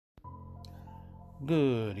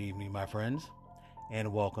Good evening, my friends,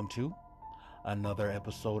 and welcome to another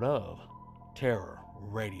episode of Terror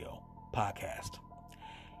Radio Podcast.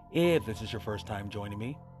 If this is your first time joining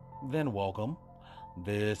me, then welcome.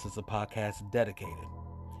 This is a podcast dedicated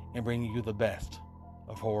in bringing you the best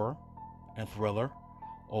of horror and thriller,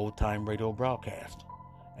 old-time radio broadcast,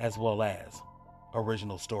 as well as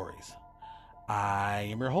original stories. I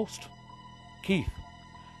am your host, Keith,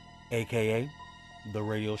 aka the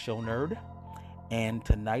Radio Show Nerd, and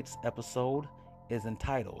tonight's episode is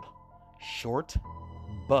entitled Short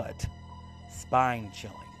But Spine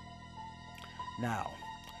Chilling. Now,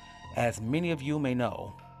 as many of you may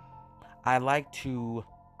know, I like to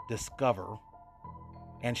discover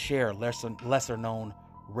and share lesser known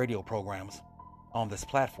radio programs on this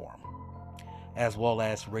platform, as well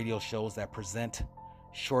as radio shows that present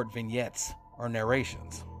short vignettes or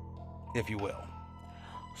narrations, if you will.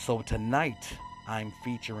 So tonight, I'm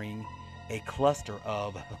featuring a cluster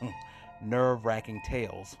of nerve-wracking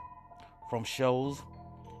tales from shows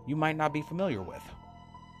you might not be familiar with.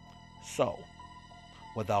 So,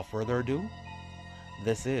 without further ado,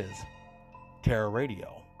 this is Terror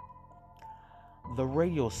Radio. The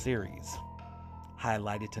radio series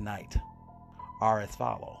highlighted tonight are as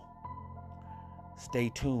follow. Stay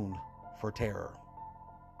tuned for terror.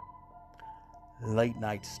 Late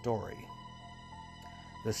Night Story.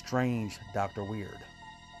 The Strange Dr. Weird.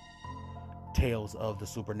 Tales of the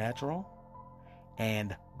Supernatural,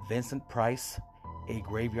 and Vincent Price, A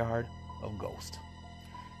Graveyard of Ghosts.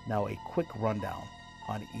 Now, a quick rundown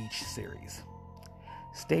on each series.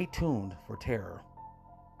 Stay Tuned for Terror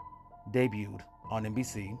debuted on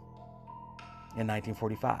NBC in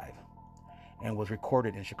 1945 and was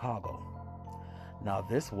recorded in Chicago. Now,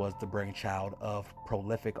 this was the brainchild of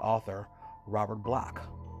prolific author Robert Bloch,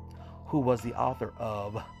 who was the author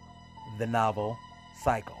of the novel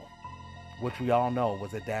Psycho, which we all know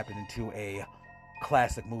was adapted into a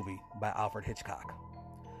classic movie by Alfred Hitchcock.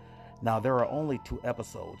 Now, there are only 2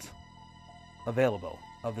 episodes available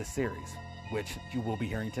of this series, which you will be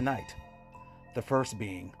hearing tonight. The first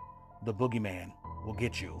being The Boogeyman Will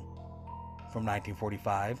Get You from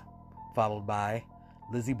 1945, followed by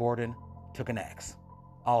Lizzie Borden Took an Axe,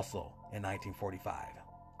 also in 1945.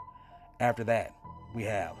 After that, we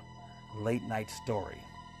have Late Night Story.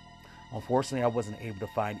 Unfortunately, I wasn't able to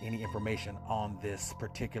find any information on this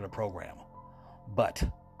particular program, but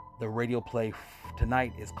the radio play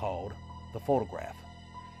tonight is called The Photograph,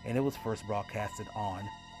 and it was first broadcasted on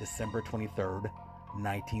December 23rd,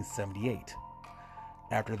 1978.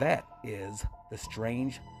 After that is The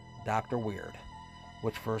Strange Dr. Weird,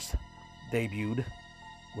 which debuted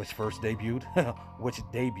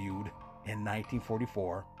in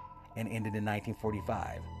 1944 and ended in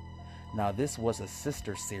 1945. Now, this was a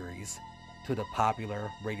sister series to the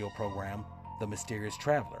popular radio program The Mysterious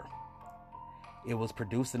Traveler. It was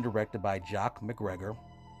produced and directed by Jock McGregor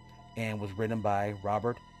and was written by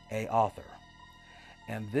Robert A. Arthur.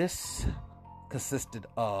 And this consisted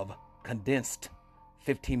of condensed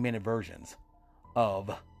 15-minute versions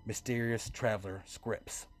of Mysterious Traveler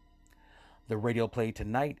scripts. The radio play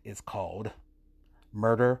tonight is called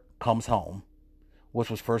Murder Comes Home, which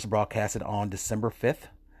was first broadcasted on December 5th,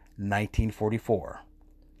 1944.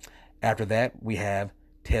 After that, we have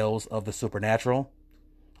Tales of the Supernatural.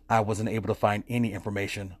 I wasn't able to find any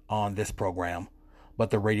information on this program,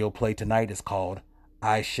 but the radio play tonight is called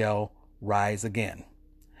I Shall Rise Again.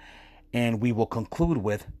 And we will conclude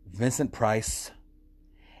with Vincent Price,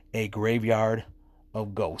 A Graveyard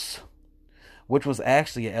of Ghosts, which was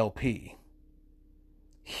actually an LP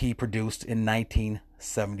he produced in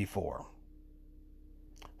 1974.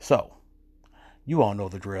 So, you all know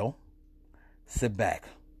the drill. Sit back,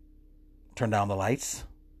 turn down the lights,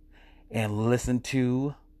 and listen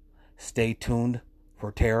to Stay Tuned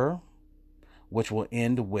for Terror, which will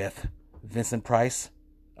end with Vincent Price,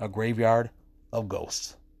 A Graveyard of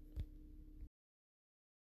Ghosts.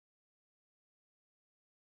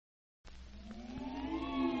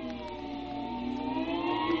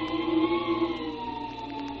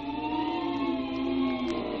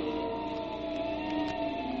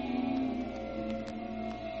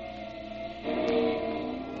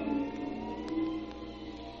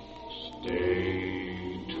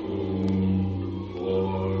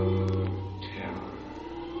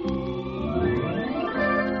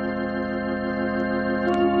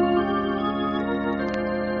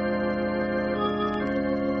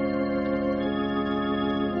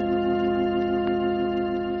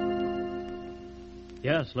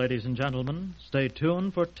 Yes, ladies and gentlemen, stay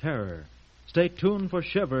tuned for terror. Stay tuned for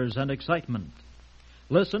shivers and excitement.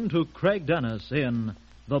 Listen to Craig Dennis in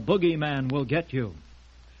The Boogeyman Will Get You.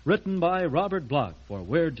 written by Robert Bloch for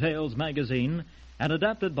Weird Tales magazine and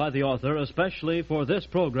adapted by the author especially for this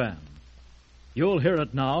program. You'll hear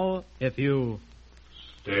it now if you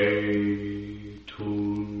stay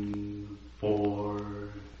tuned for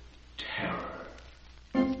terror.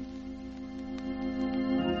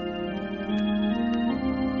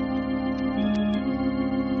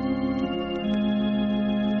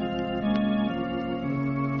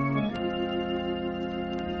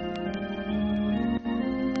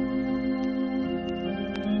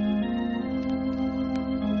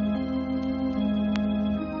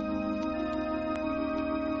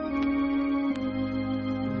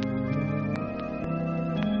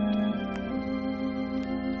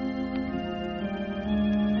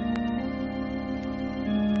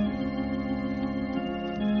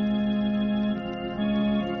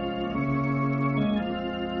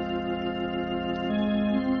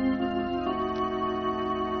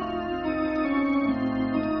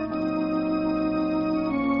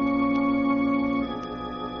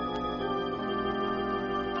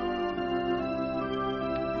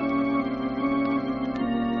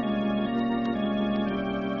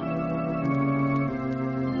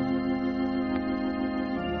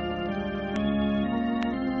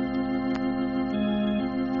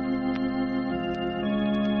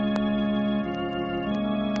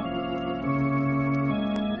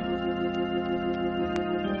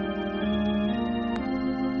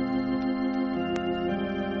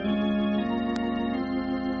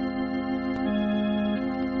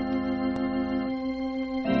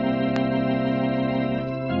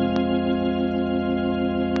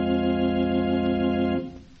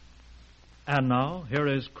 And now, here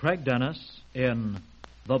is Craig Dennis in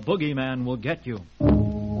The Boogeyman Will Get You.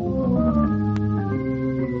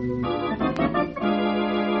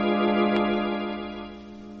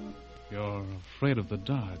 You're afraid of the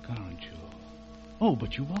dark, aren't you? Oh,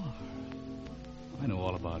 but you are. I know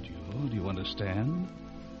all about you. Do you understand?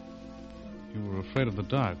 You were afraid of the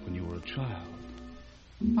dark when you were a child.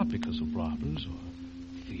 Not because of robbers or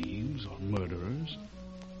thieves or murderers.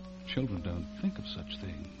 Children don't think of such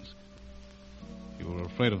things. You were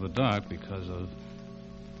afraid of the dark because of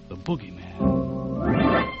the boogeyman.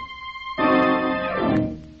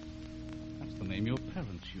 That's the name your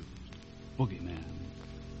parents used. Boogeyman.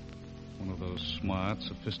 One of those smart,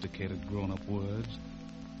 sophisticated, grown-up words.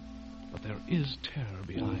 But there is terror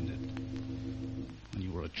behind it. When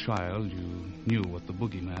you were a child, you knew what the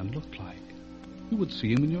boogeyman looked like. You would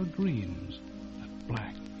see him in your dreams. That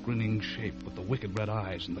black, grinning shape with the wicked red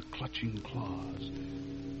eyes and the clutching claws.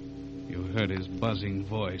 You heard his buzzing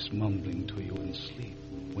voice mumbling to you in sleep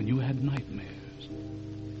when you had nightmares.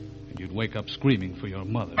 And you'd wake up screaming for your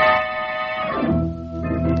mother.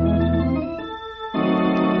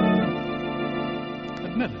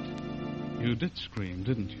 Admit it. You did scream,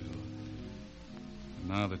 didn't you? And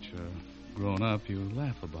now that you're grown up, you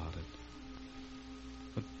laugh about it.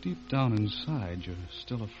 But deep down inside, you're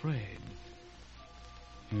still afraid.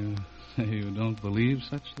 You say you don't believe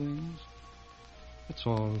such things? It's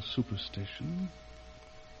all superstition.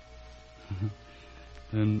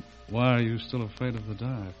 Then why are you still afraid of the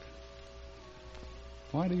dark?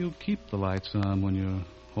 Why do you keep the lights on when you're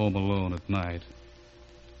home alone at night?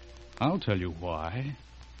 I'll tell you why.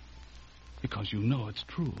 Because you know it's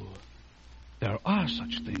true. There are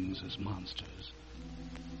such things as monsters.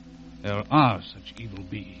 There are such evil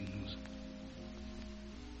beings.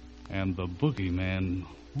 And the boogeyman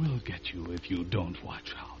will get you if you don't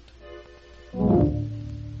watch out.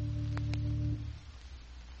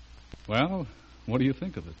 Well, what do you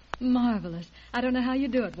think of it? Marvelous. I don't know how you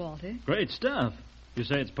do it, Walter. Great stuff. You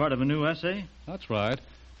say it's part of a new essay? That's right.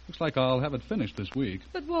 Looks like I'll have it finished this week.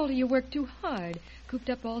 But, Walter, you work too hard. Cooped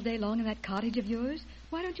up all day long in that cottage of yours.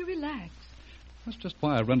 Why don't you relax? That's just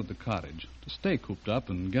why I rented the cottage. To stay cooped up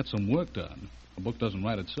and get some work done. A book doesn't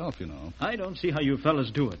write itself, you know. I don't see how you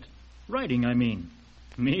fellas do it. Writing, I mean.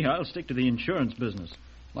 Me, I'll stick to the insurance business.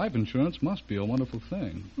 Life insurance must be a wonderful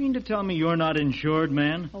thing. You mean to tell me you're not insured,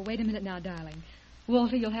 man? Oh, wait a minute now, darling.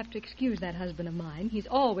 Walter, you'll have to excuse that husband of mine. He's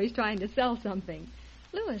always trying to sell something.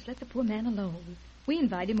 Louis, let the poor man alone. We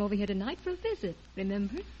invite him over here tonight for a visit,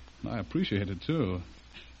 remember? I appreciate it, too.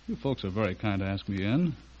 You folks are very kind to ask me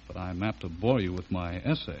in, but I'm apt to bore you with my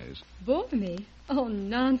essays. Bore me? Oh,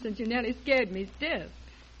 nonsense. You nearly scared me stiff.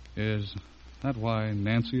 Is that why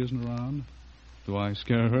Nancy isn't around? Do I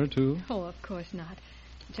scare her, too? Oh, of course not.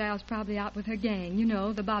 The child's probably out with her gang. You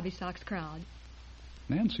know, the Bobby Sox crowd.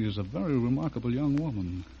 Nancy is a very remarkable young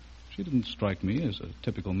woman. She didn't strike me as a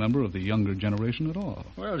typical member of the younger generation at all.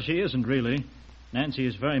 Well, she isn't really. Nancy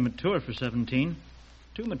is very mature for 17.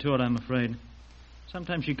 Too mature, I'm afraid.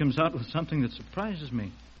 Sometimes she comes out with something that surprises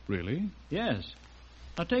me. Really? Yes.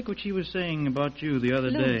 Now take what she was saying about you the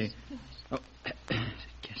other day. Oh,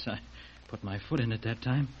 guess I put my foot in it that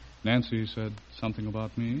time. Nancy said something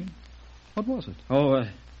about me? What was it? Oh,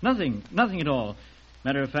 nothing at all.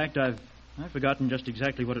 Matter of fact, I've forgotten just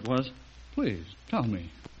exactly what it was. Please, tell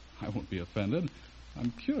me. I won't be offended.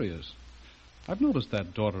 I'm curious. I've noticed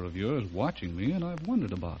that daughter of yours watching me, and I've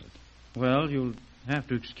wondered about it. Well, you'll have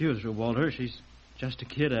to excuse her, Walter. She's just a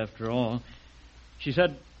kid after all. She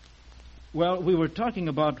said, well, we were talking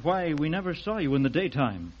about why we never saw you in the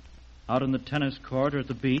daytime, out on the tennis court or at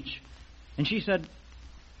the beach. And she said,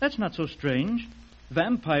 that's not so strange.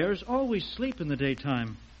 Vampires always sleep in the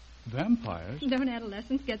daytime. Vampires? Don't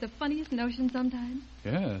adolescents get the funniest notions sometimes?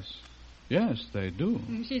 Yes, they do.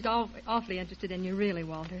 She's awfully interested in you, really,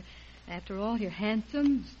 Walter. After all, you're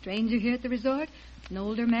handsome, stranger here at the resort, an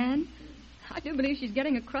older man. I do believe she's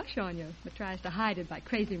getting a crush on you, but tries to hide it by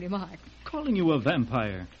crazy remarks. Calling you a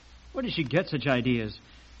vampire. Where does she get such ideas?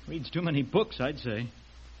 Reads too many books, I'd say.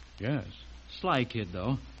 Yes. Sly kid,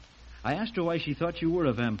 though. I asked her why she thought you were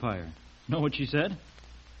a vampire. Know what she said?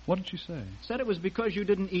 What did she say? Said it was because you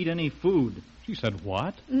didn't eat any food. She said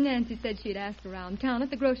what? Nancy said she'd asked around town at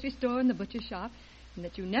the grocery store and the butcher shop, and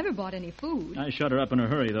that you never bought any food. I shut her up in a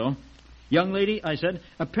hurry, though. Young lady, I said,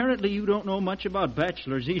 apparently you don't know much about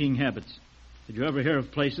bachelors' eating habits. Did you ever hear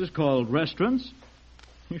of places called restaurants?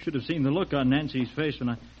 You should have seen the look on Nancy's face when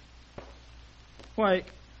I... Why,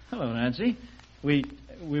 hello, Nancy. We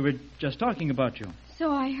were just talking about you.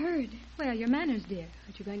 So I heard. Well, your manners, dear.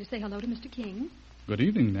 Aren't you going to say hello to Mr. King? Good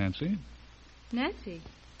evening, Nancy. Nancy,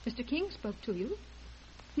 Mr. King spoke to you.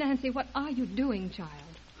 Nancy, what are you doing, child?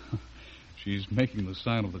 She's making the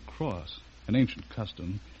sign of the cross, an ancient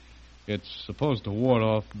custom. It's supposed to ward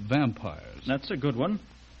off vampires. That's a good one.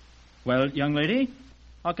 Well, young lady,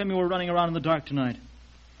 how come you were running around in the dark tonight?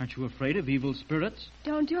 Aren't you afraid of evil spirits?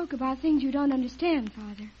 Don't joke about things you don't understand,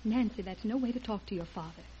 Father. Nancy, that's no way to talk to your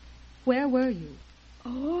father. Where were you?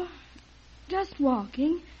 Oh, just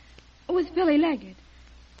walking with Billy Leggett.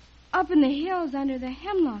 Up in the hills under the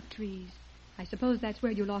hemlock trees. I suppose that's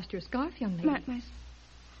where you lost your scarf, young lady.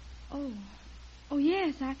 Oh,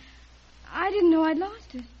 yes. I didn't know I'd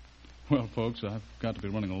lost it. Well, folks, I've got to be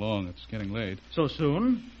running along. It's getting late. So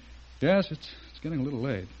soon? Yes, it's getting a little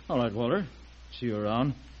late. All right, Walter. See you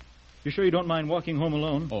around. You sure you don't mind walking home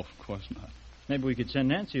alone? Oh, of course not. Maybe we could send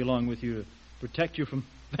Nancy along with you to protect you from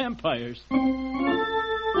vampires.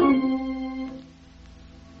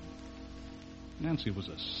 Nancy was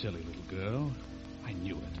a silly little girl. I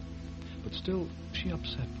knew it. But still, she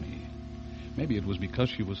upset me. Maybe it was because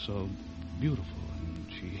she was so beautiful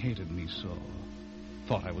and she hated me so.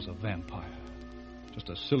 Thought I was a vampire. Just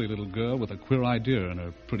a silly little girl with a queer idea in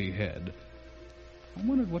her pretty head. I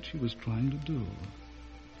wondered what she was trying to do.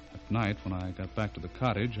 At night, when I got back to the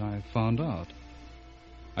cottage, I found out.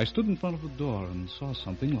 I stood in front of the door and saw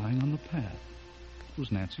something lying on the path. It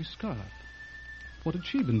was Nancy's scarf. What had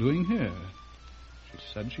she been doing here? She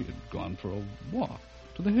said she had gone for a walk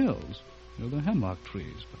to the hills, near the hemlock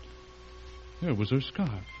trees, but here was her scarf.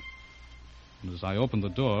 And as I opened the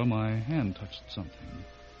door, my hand touched something.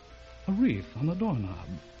 A wreath on the doorknob.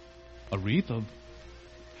 A wreath of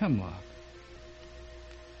hemlock.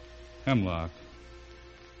 Hemlock.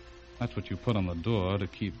 That's what you put on the door to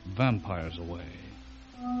keep vampires away.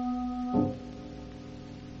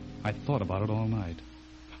 I thought about it all night.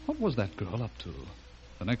 What was that girl up to?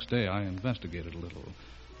 The next day, I investigated a little.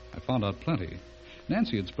 I found out plenty.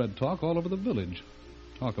 Nancy had spread talk all over the village.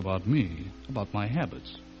 Talk about me, about my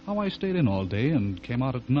habits, how I stayed in all day and came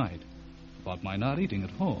out at night, about my not eating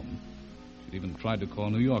at home. She'd even tried to call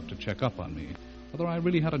New York to check up on me, whether I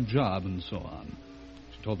really had a job and so on.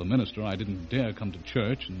 She told the minister I didn't dare come to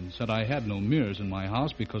church and said I had no mirrors in my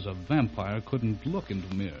house because a vampire couldn't look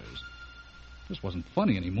into mirrors. This wasn't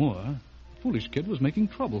funny anymore. The foolish kid was making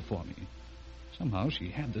trouble for me. Somehow she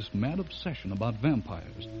had this mad obsession about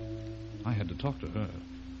vampires. I had to talk to her.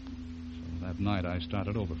 So that night I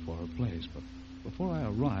started over for her place, but before I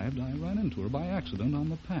arrived, I ran into her by accident on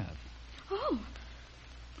the path.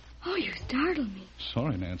 Oh, you startled me.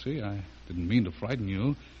 Sorry, Nancy. I didn't mean to frighten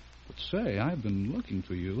you. But say, I've been looking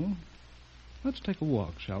for you. Let's take a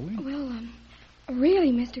walk, shall we? Well,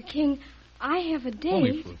 really, Mr. King, I have a date.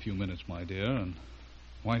 Only for a few minutes, my dear, and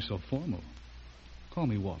why so formal? Call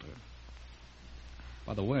me Walter.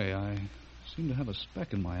 By the way, I seem to have a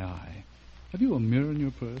speck in my eye. Have you a mirror in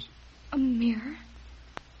your purse? A mirror?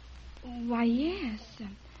 Why, yes.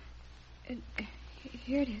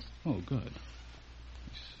 Here it is. Oh, good.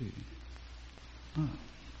 Let's see. Ah.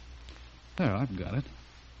 There, I've got it.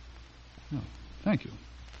 Oh, thank you.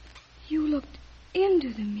 You looked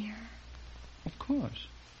into the mirror. Of course.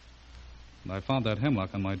 And I found that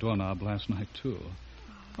hemlock on my doorknob last night, too.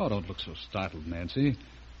 Oh, don't look so startled, Nancy.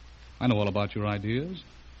 I know all about your ideas.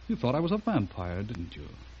 You thought I was a vampire, didn't you?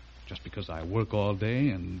 Just because I work all day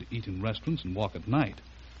and eat in restaurants and walk at night.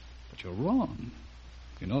 But you're wrong.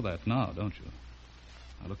 You know that now, don't you?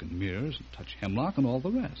 I look in mirrors and touch hemlock and all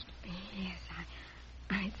the rest. Yes,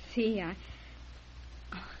 I see.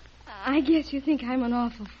 I guess you think I'm an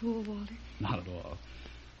awful fool, Walter. Not at all.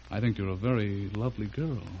 I think you're a very lovely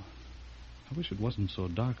girl. I wish it wasn't so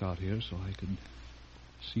dark out here so I could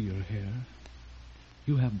see your hair.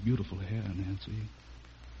 You have beautiful hair, Nancy.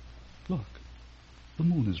 Look, the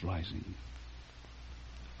moon is rising.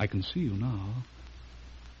 I can see you now.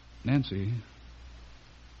 Nancy,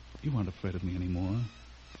 you aren't afraid of me anymore.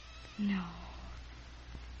 No.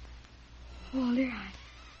 Walter,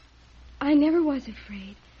 I never was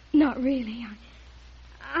afraid. Not really.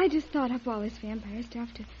 I just thought up all this vampire stuff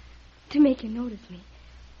to make you notice me.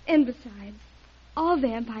 And besides, all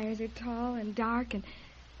vampires are tall and dark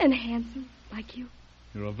and handsome, like you.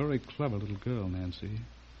 You're a very clever little girl, Nancy.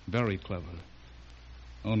 Very clever.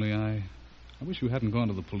 Only I wish you hadn't gone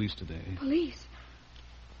to the police today. Police?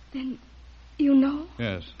 Then you know?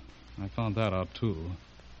 Yes, I found that out, too.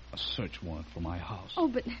 A search warrant for my house. Oh,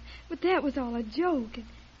 but that was all a joke.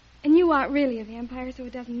 And you aren't really a vampire, so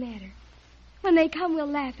it doesn't matter. When they come, we'll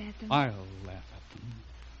laugh at them. I'll laugh at them.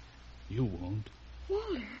 You won't.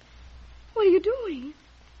 Walter, what are you doing?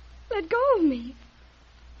 Let go of me.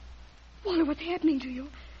 Walter, what's happening to you?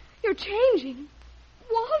 You're changing.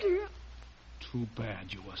 Walter. Too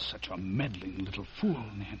bad you were such a meddling little fool,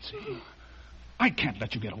 Nancy. I can't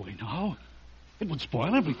let you get away now. It would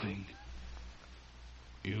spoil everything.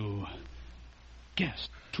 You guessed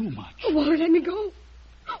too much. Oh, Walter, let me go.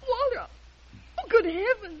 Walter. Oh, good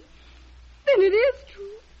heavens. Then it is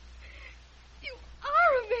true. You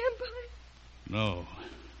are a vampire. No,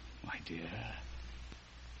 my dear.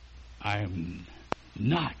 I'm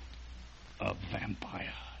not a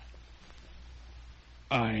vampire.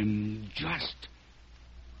 I'm just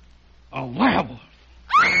a werewolf.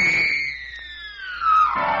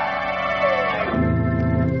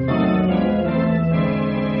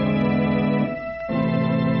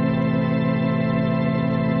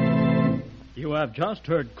 You have just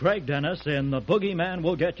heard Craig Dennis in The Boogeyman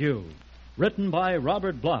Will Get You, written by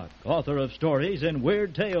Robert Bloch, author of stories in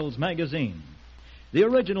Weird Tales magazine. The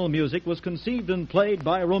original music was conceived and played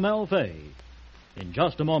by Romel Fay. In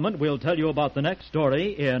just a moment, we'll tell you about the next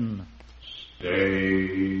story in...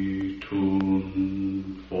 Stay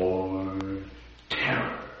tuned for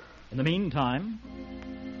terror. In the meantime...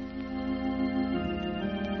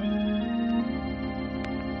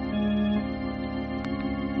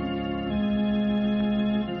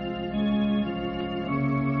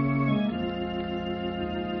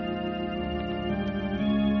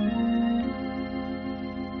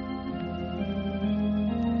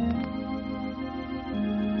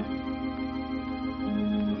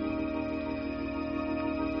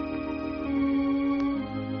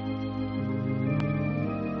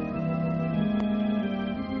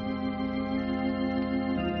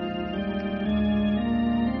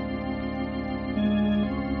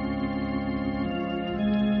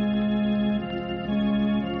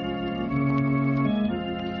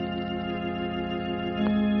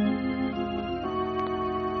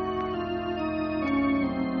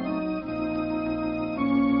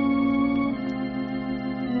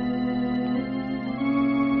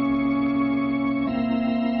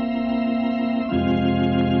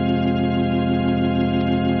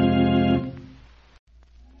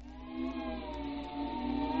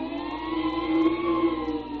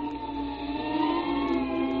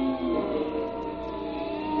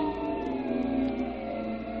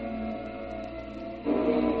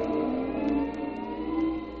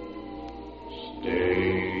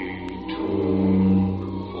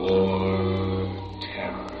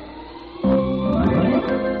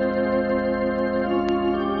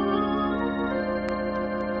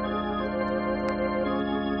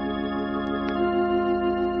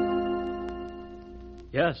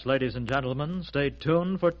 Yes, ladies and gentlemen, stay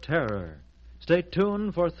tuned for terror. Stay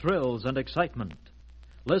tuned for thrills and excitement.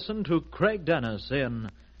 Listen to Craig Dennis in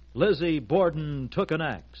Lizzie Borden Took an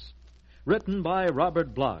Axe, written by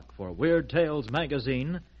Robert Bloch for Weird Tales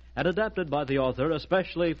magazine and adapted by the author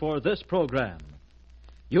especially for this program.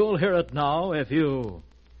 You'll hear it now if you...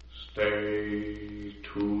 Stay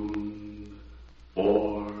tuned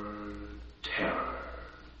for terror.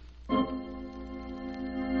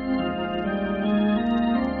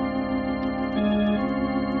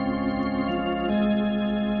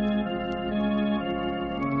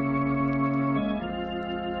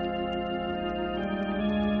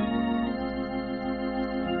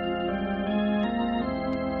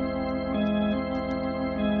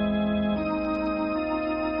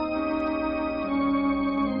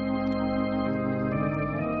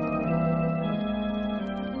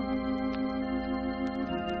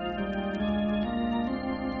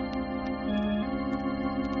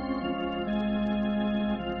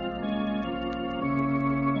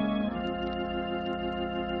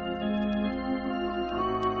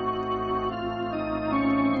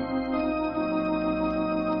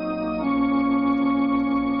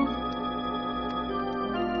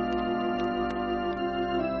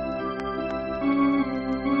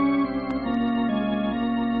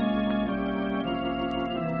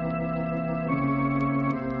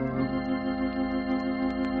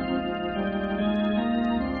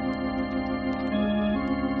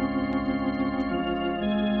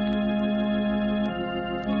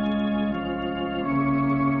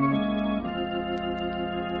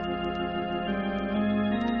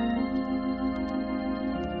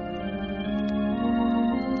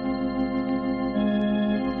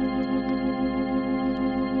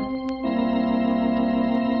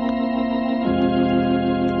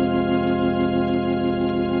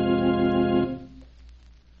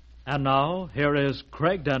 And now, here is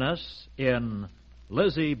Craig Dennis in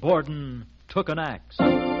Lizzie Borden Took an Axe.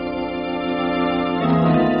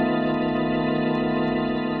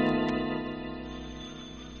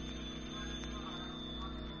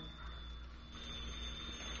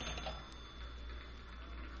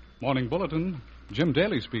 Morning Bulletin. Jim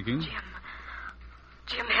Daly speaking.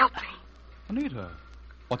 Jim, help me. Anita,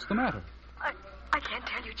 what's the matter? I can't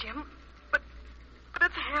tell you, Jim, but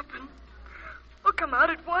it's happened. Oh, come out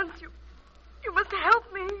at once. You must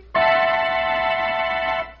help me.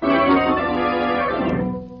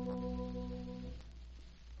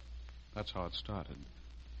 That's how it started.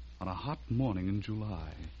 On a hot morning in July,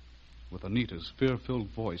 with Anita's fear-filled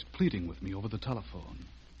voice pleading with me over the telephone.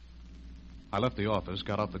 I left the office,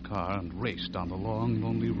 got out the car, and raced down the long,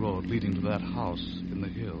 lonely road leading to that house in the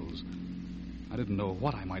hills. I didn't know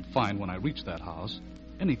what I might find when I reached that house.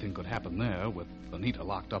 Anything could happen there, with Anita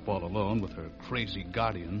locked up all alone with her crazy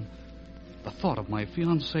guardian. The thought of my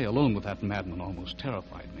fiancée alone with that madman almost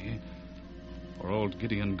terrified me. For old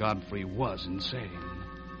Gideon Godfrey was insane.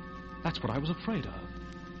 That's what I was afraid of.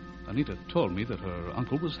 Anita told me that her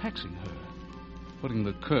uncle was hexing her, putting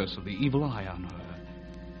the curse of the evil eye on her.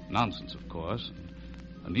 Nonsense, of course. And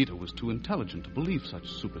Anita was too intelligent to believe such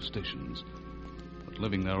superstitions. But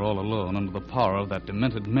living there all alone under the power of that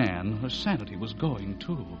demented man, her sanity was going,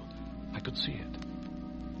 too. I could see it.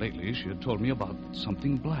 Lately, she had told me about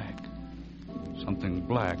something black. Something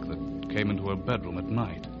black that came into her bedroom at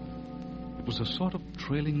night. It was a sort of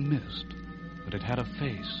trailing mist, but it had a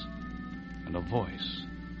face and a voice.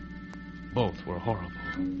 Both were horrible.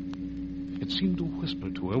 It seemed to whisper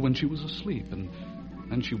to her when she was asleep, and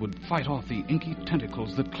then she would fight off the inky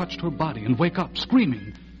tentacles that clutched her body and wake up,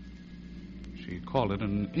 screaming. She called it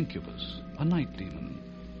an incubus, a night demon.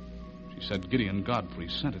 She said Gideon Godfrey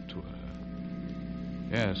sent it to her.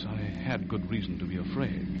 Yes, I had good reason to be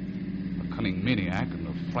afraid. A cunning maniac and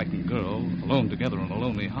a frightened girl, alone together in a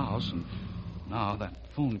lonely house, and now that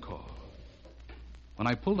phone call. When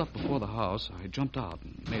I pulled up before the house, I jumped out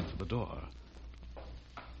and made for the door.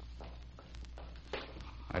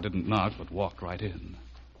 I didn't knock, but walked right in.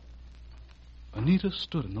 Anita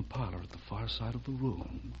stood in the parlor at the far side of the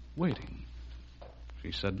room, waiting.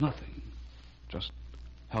 She said nothing, just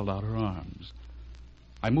held out her arms.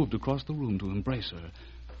 I moved across the room to embrace her,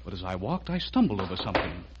 but as I walked, I stumbled over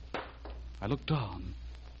something. I looked down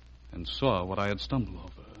and saw what I had stumbled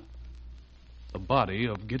over. The body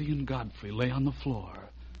of Gideon Godfrey lay on the floor.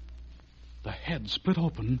 The head split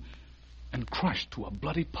open and crushed to a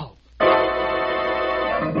bloody pulp.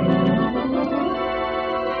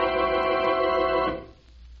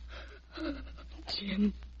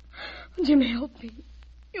 Jim, help me.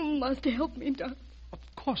 You must help me, Doc. Of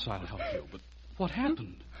course I'll help you, but what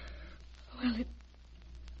happened? Well,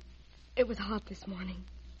 it was hot this morning.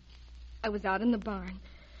 I was out in the barn.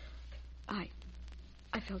 I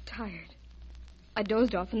felt tired. I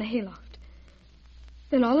dozed off in the hayloft.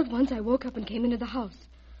 Then all at once I woke up and came into the house.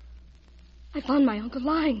 I found my uncle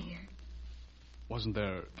lying here. Wasn't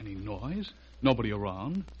there any noise? Nobody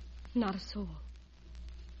around? Not a soul.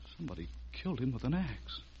 Somebody killed him with an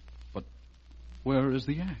axe. But where is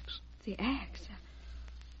the axe? The axe?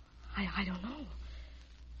 I don't know.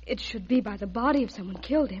 It should be by the body if someone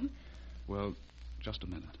killed him. Well, just a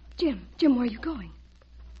minute. Jim, where are you going?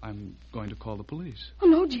 I'm going to call the police. Oh,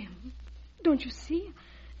 no, Jim. Don't you see?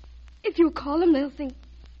 If you call them, they'll think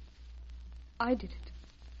I did it.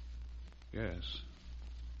 Yes,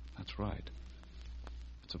 that's right.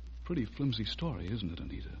 It's a pretty flimsy story, isn't it,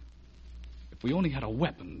 Anita? If we only had a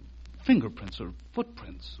weapon, fingerprints or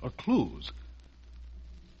footprints or clues.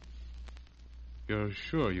 You're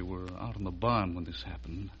sure you were out in the barn when this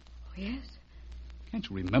happened? Oh, yes. Can't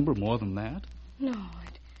you remember more than that? No,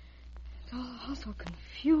 it's all so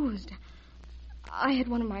confused. I had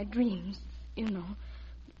one of my dreams, you know.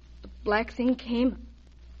 The black thing came.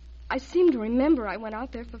 I seem to remember I went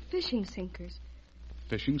out there for fishing sinkers.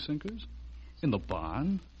 Fishing sinkers? In the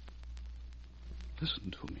barn?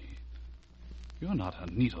 Listen to me. You're not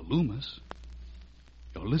Anita Loomis.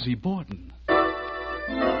 You're Lizzie Borden.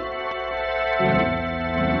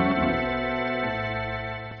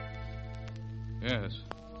 Yes,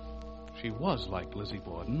 she was like Lizzie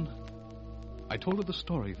Borden. I told her the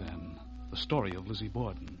story then, the story of Lizzie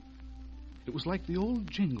Borden. It was like the old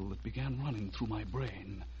jingle that began running through my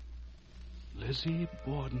brain. Lizzie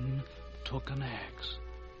Borden took an axe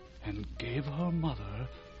and gave her mother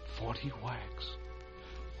 40 whacks.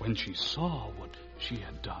 When she saw what she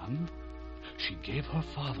had done, she gave her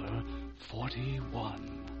father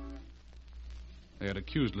 41. They had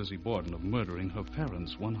accused Lizzie Borden of murdering her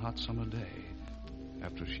parents one hot summer day.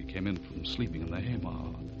 after she came in from sleeping in the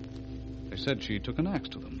haymow. They said she took an axe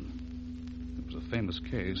to them. It was a famous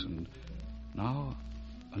case, and now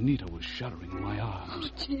Anita was shuddering in my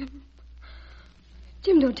arms. Oh, Jim.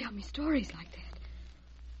 Jim, don't tell me stories like that.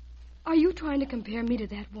 Are you trying to compare me to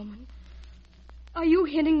that woman? Are you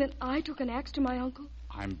hinting that I took an axe to my uncle?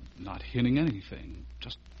 I'm not hinting anything.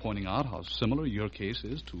 Just pointing out how similar your case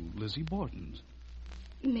is to Lizzie Borden's.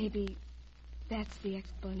 Maybe that's the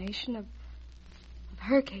explanation of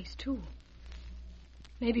her case, too.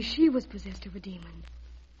 Maybe she was possessed of a demon.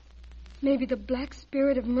 Maybe the black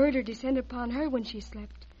spirit of murder descended upon her when she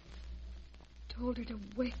slept. Told her to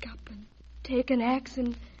wake up and take an axe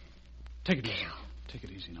and... Take it easy. Take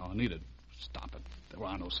it easy now, Anita. Stop it. There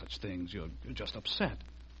are no such things. You're just upset.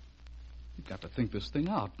 You've got to think this thing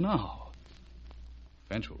out now.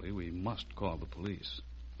 Eventually, we must call the police.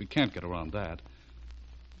 We can't get around that.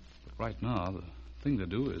 But right now, the thing to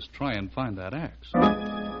do is try and find that axe.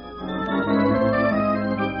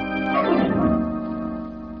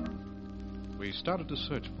 We started to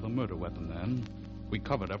search for the murder weapon then. We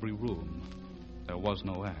covered every room. There was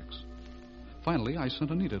no axe. Finally, I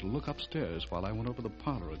sent Anita to look upstairs while I went over the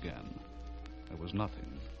parlor again. There was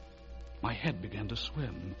nothing. My head began to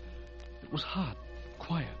swim. It was hot,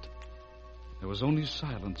 quiet. There was only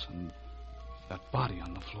silence and that body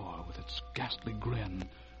on the floor with its ghastly grin.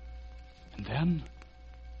 And then,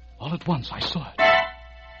 all at once, I saw it.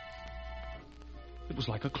 It was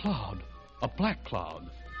like a cloud, a black cloud.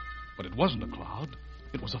 But it wasn't a cloud.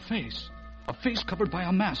 It was a face covered by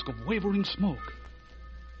a mask of wavering smoke.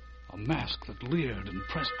 A mask that leered and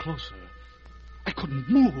pressed closer. I couldn't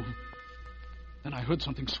move. Then I heard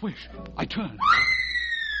something swish. I turned.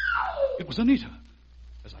 It was Anita.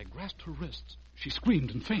 As I grasped her wrists, she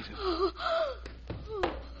screamed and fainted.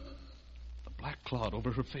 The black cloud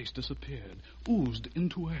over her face disappeared, oozed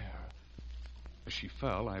into air. As she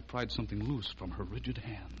fell, I pried something loose from her rigid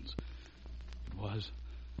hands. It was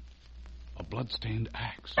a blood-stained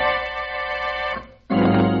axe.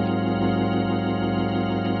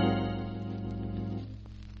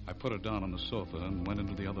 I put her down on the sofa and went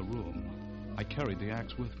into the other room. I carried the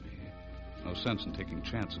axe with me. No sense in taking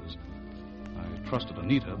chances. I trusted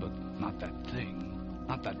Anita, but not that thing.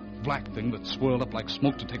 Not that black thing that swirled up like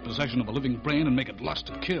smoke to take possession of a living brain and make it lust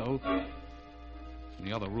to kill. In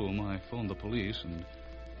the other room, I phoned the police and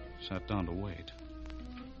sat down to wait.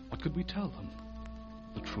 What could we tell them?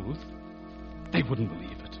 The truth? They wouldn't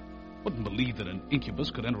believe it. Wouldn't believe that an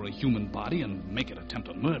incubus could enter a human body and make it attempt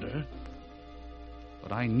a murder.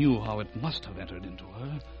 But I knew how it must have entered into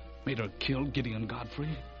her, made her kill Gideon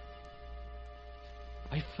Godfrey.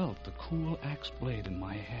 I felt the cool axe blade in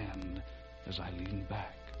my hand as I leaned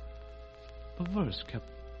back. The verse kept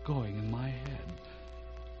going in my head.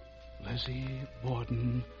 Lizzie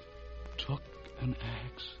Borden took an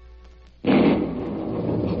axe.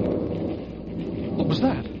 What was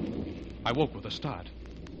that? I woke with a start.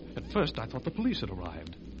 At first, I thought the police had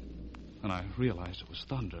arrived. Then I realized it was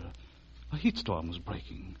thunder. A heat storm was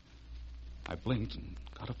breaking. I blinked and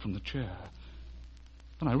got up from the chair.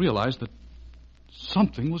 Then I realized that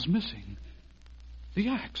something was missing. The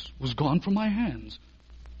axe was gone from my hands.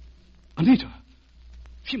 Anita!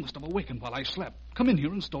 She must have awakened while I slept, come in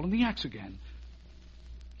here and stolen the axe again.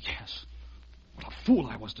 Yes. What a fool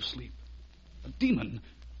I was to sleep. A demon.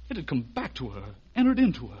 It had come back to her, entered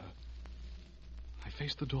into her. I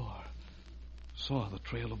faced the door, saw the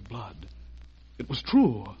trail of blood. It was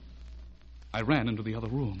true. I ran into the other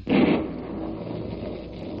room.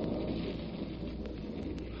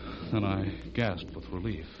 Then I gasped with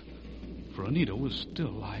relief, for Anita was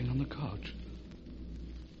still lying on the couch.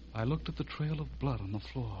 I looked at the trail of blood on the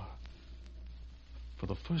floor. For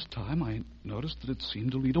the first time, I noticed that it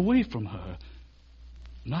seemed to lead away from her,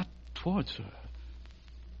 not towards her.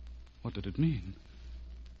 What did it mean?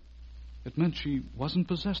 It meant she wasn't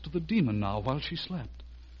possessed of the demon now while she slept.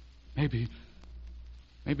 Maybe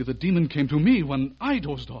the demon came to me when I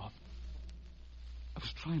dozed off. I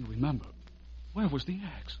was trying to remember. Where was the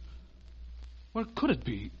axe? Where could it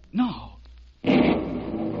be now? Then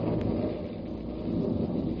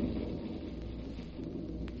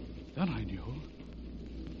I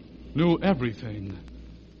knew everything.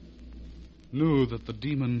 Knew that the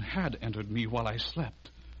demon had entered me while I slept.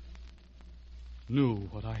 Knew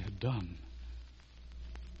what I had done.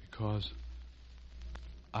 Because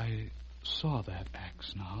I saw that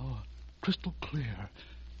axe now, crystal clear.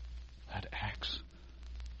 That axe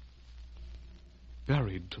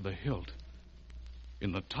buried to the hilt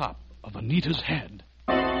in the top of Anita's head.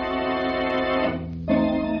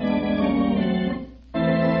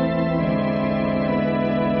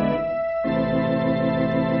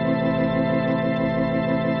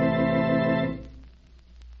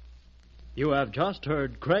 You have just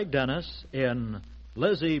heard Craig Dennis in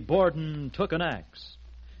Lizzie Borden Took an Axe,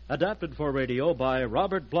 adapted for radio by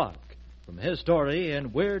Robert Bloch from his story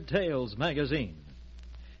in Weird Tales magazine.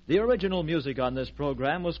 The original music on this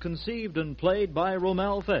program was conceived and played by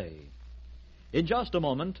Romel Fay. In just a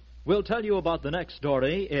moment, we'll tell you about the next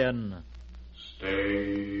story in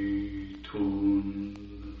Stay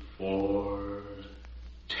tuned for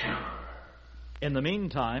terror. In the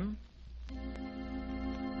meantime,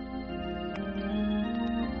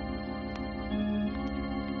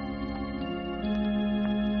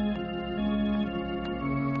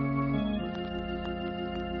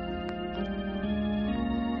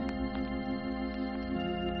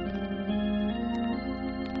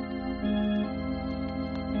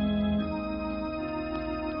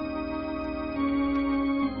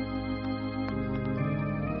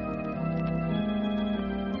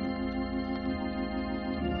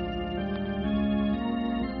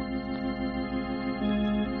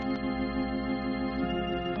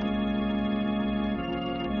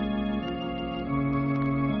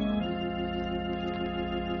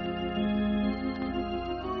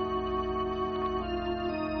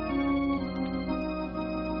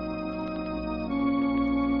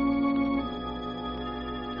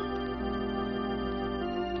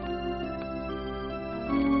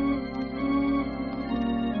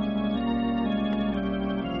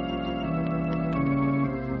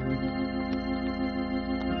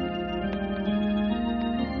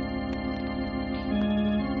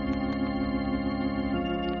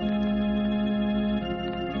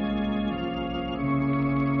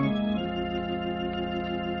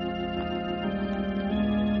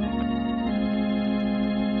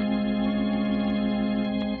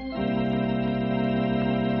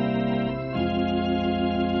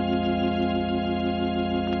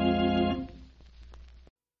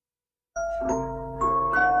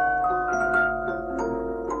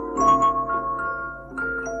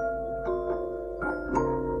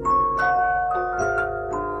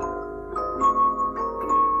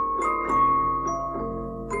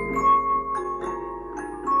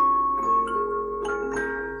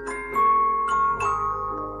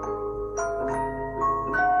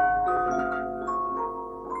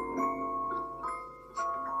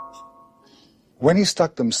 When he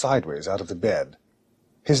stuck them sideways out of the bed,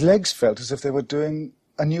 his legs felt as if they were doing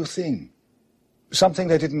a new thing, something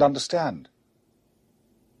they didn't understand.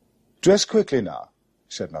 "Dress quickly now,"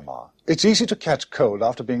 said Mamma. "It's easy to catch cold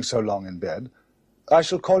after being so long in bed. I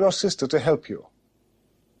shall call your sister to help you."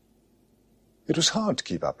 It was hard to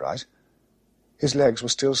keep upright. His legs were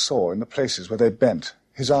still sore in the places where they bent,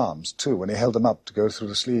 his arms, too, when he held them up to go through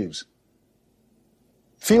the sleeves.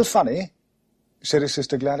 "Feel funny?" said his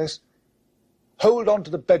sister Gladys. "Hold on to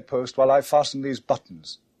the bedpost while I fasten these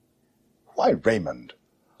buttons." "Why, Raymond,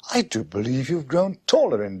 I do believe you've grown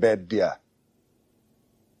taller in bed, dear."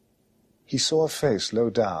 He saw a face low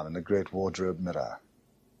down in the great wardrobe mirror.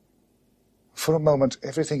 For a moment,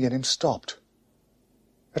 everything in him stopped.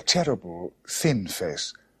 A terrible, thin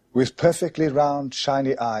face, with perfectly round,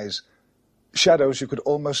 shiny eyes, shadows you could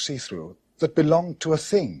almost see through, that belonged to a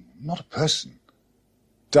thing, not a person.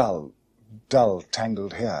 Dull,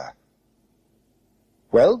 tangled hair.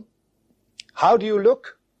 "Well, how do you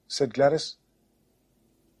look?" said Gladys.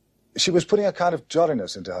 She was putting a kind of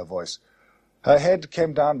jolliness into her voice. Her head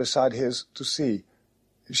came down beside his to see.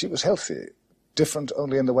 She was healthy, different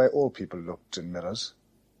only in the way all people looked in mirrors.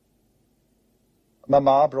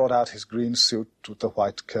 Mamma brought out his green suit with the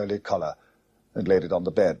white curly collar and laid it on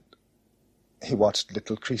the bed. He watched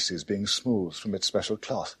little creases being smoothed from its special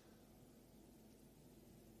cloth.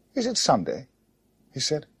 "Is it Sunday?" he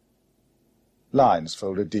said. Lines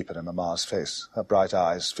folded deeper in Mamma's face, her bright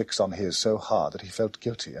eyes fixed on his so hard that he felt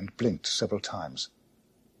guilty and blinked several times.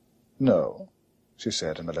 "No," she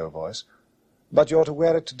said in a low voice, "but you're to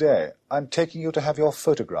wear it today. I'm taking you to have your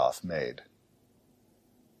photograph made."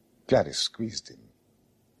 Gladys squeezed him.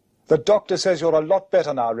 "The doctor says you're a lot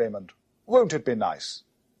better now, Raymond. Won't it be nice?"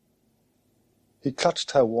 He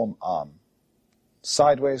clutched her warm arm.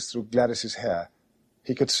 Sideways through Gladys's hair,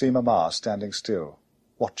 he could see Mamma standing still,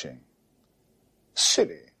 watching.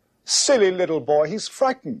 Silly little boy, he's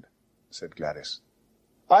frightened," said Gladys.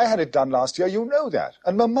 "I had it done last year, you know that,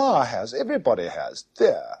 and Mamma has, everybody has.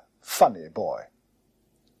 There, funny boy."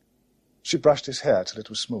 She brushed his hair till it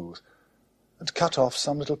was smooth, and cut off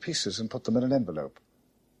some little pieces and put them in an envelope.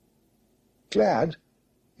 "Glad?"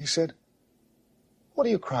 he said. "What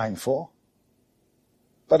are you crying for?"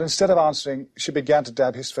 But instead of answering, she began to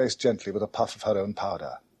dab his face gently with a puff of her own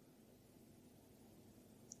powder.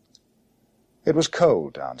 It was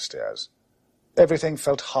cold downstairs. Everything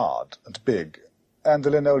felt hard and big, and the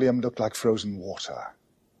linoleum looked like frozen water.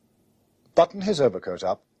 "Button his overcoat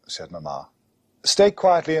up," said Mamma. "Stay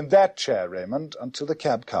quietly in that chair, Raymond, until the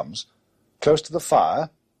cab comes. Close to the fire."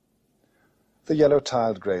 The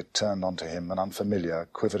yellow-tiled grate turned onto him an unfamiliar,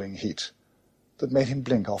 quivering heat that made him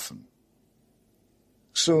blink often.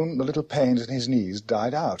 Soon the little pains in his knees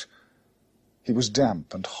died out. He was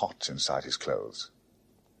damp and hot inside his clothes.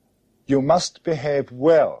 "You must behave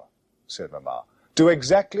well," said Mamma. "Do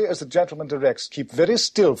exactly as the gentleman directs. Keep very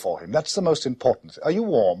still for him. That's the most important thing. Are you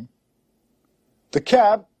warm?" "The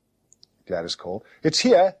cab," Gladys called. "It's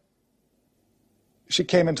here." She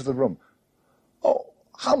came into the room. "Oh,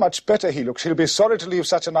 how much better he looks. He'll be sorry to leave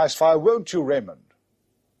such a nice fire, won't you, Raymond?"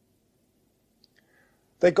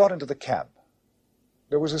 They got into the cab.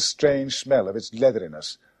 There was a strange smell of its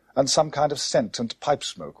leatheriness, and some kind of scent and pipe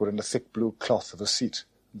smoke were in the thick blue cloth of the seat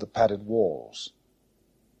and the padded walls.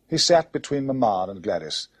 He sat between Mamma and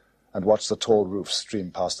Gladys and watched the tall roof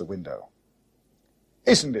stream past the window.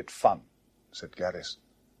 "Isn't it fun?" said Gladys.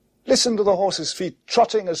 "Listen to the horse's feet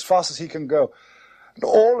trotting as fast as he can go, and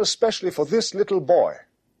all especially for this little boy."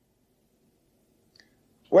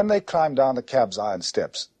 When they climbed down the cab's iron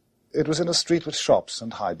steps, it was in a street with shops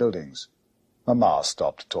and high buildings. Mamma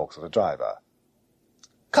stopped to talk to the driver.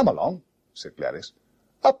 "Come along," said Gladys.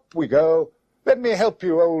 "Up we go. Let me help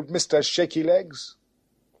you, old Mr. Shaky-Legs."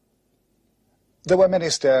 There were many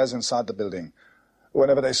stairs inside the building.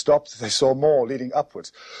 Whenever they stopped, they saw more leading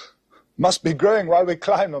upwards. "Must be growing while we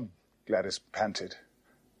climb them," Gladys panted.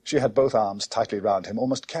 She had both arms tightly round him,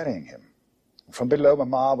 almost carrying him. From below,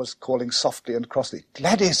 Mamma was calling softly and crossly,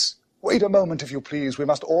 "Gladys, wait a moment, if you please. We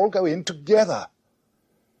must all go in together."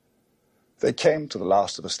 They came to the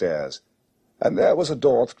last of the stairs, and there was a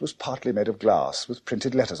door that was partly made of glass, with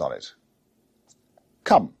printed letters on it.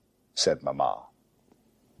 "Come," said Mamma.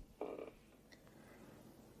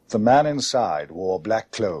 The man inside wore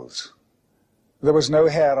black clothes. There was no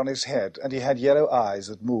hair on his head, and he had yellow eyes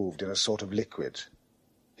that moved in a sort of liquid.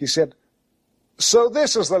 He said, "So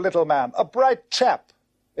this is the little man, a bright chap.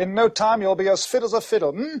 In no time you'll be as fit as a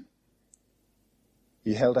fiddle,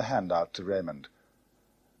 He held a hand out to Raymond.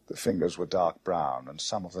 The fingers were dark brown, and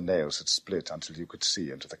some of the nails had split until you could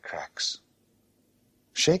see into the cracks.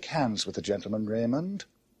 "Shake hands with the gentleman, Raymond,"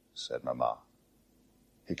 said Mamma.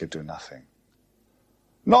 He could do nothing.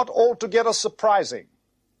 "Not altogether surprising,"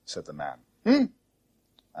 said the man.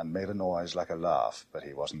 And made a noise like a laugh, but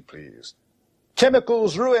he wasn't pleased.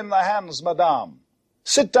 "Chemicals ruin the hands, madame.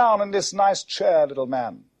 Sit down in this nice chair, little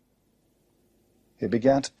man." He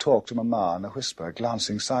began to talk to Mamma in a whisper,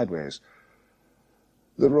 glancing sideways.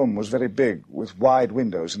 The room was very big, with wide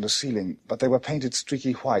windows in the ceiling, but they were painted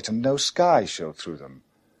streaky white, and no sky showed through them.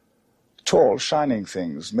 Tall, shining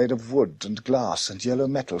things made of wood and glass and yellow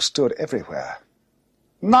metal stood everywhere.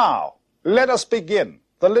 "Now, let us begin.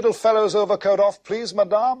 The little fellow's overcoat off, please,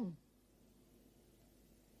 madame."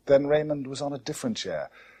 Then Raymond was on a different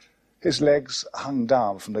chair. His legs hung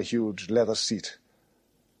down from the huge leather seat.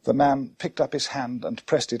 The man picked up his hand and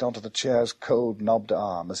pressed it onto the chair's cold, knobbed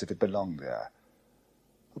arm as if it belonged there.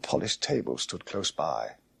 A polished table stood close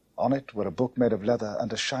by. On it were a book made of leather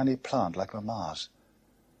and a shiny plant like Mamma's.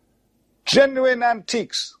 "Genuine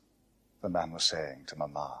antiques," the man was saying to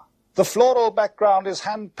Mamma. "The floral background is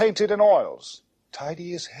hand-painted in oils."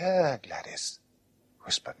 "Tidy his hair, Gladys,"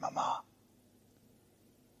 whispered Mamma.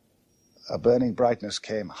 A burning brightness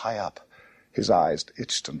came high up. His eyes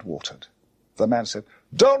itched and watered. The man said,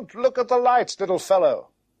 "Don't look at the lights, little fellow,"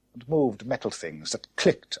 and moved metal things that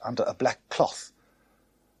clicked under a black cloth.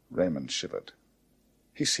 Raymond shivered.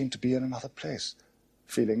 He seemed to be in another place,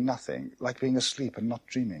 feeling nothing, like being asleep and not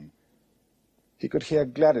dreaming. He could hear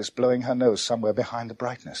Gladys blowing her nose somewhere behind the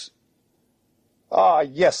brightness. "Ah,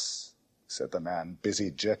 yes," said the man,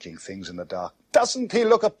 busy jerking things in the dark. "Doesn't he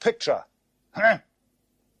look a picture? Huh?"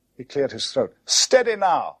 He cleared his throat. "Steady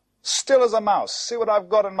now. Still as a mouse. See what I've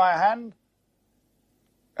got in my hand?"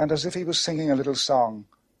 And as if he was singing a little song,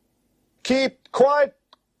 "Keep quite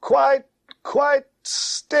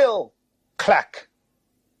still." Clack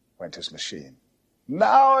went his machine.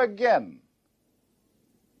 "Now again."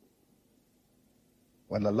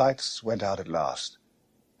 When the lights went out at last,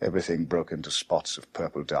 everything broke into spots of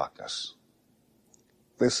purple darkness.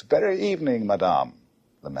 "This very evening, madame,"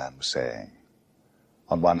 the man was saying.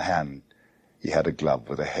 On one hand, he had a glove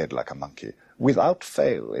with a head like a monkey, "without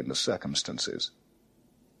fail in the circumstances."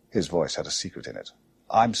 His voice had a secret in it.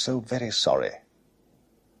 "I'm so very sorry."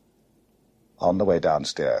 On the way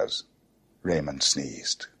downstairs, Raymond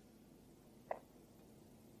sneezed.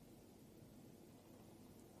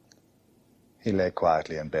 He lay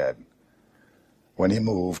quietly in bed. When he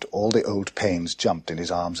moved, all the old pains jumped in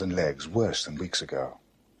his arms and legs, worse than weeks ago.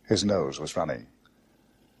 His nose was running.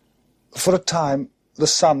 For a time, the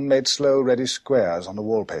sun made slow reddish squares on the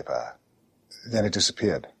wallpaper. Then it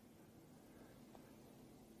disappeared.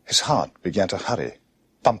 His heart began to hurry,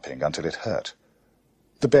 bumping until it hurt.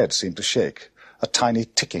 The bed seemed to shake. A tiny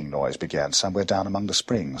ticking noise began somewhere down among the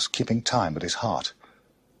springs, keeping time with his heart.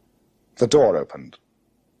 The door opened.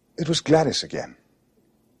 It was Gladys again.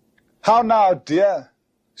 "How now, dear?"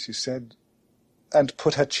 she said, and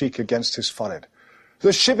put her cheek against his forehead.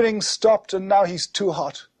 "The shivering stopped, and now he's too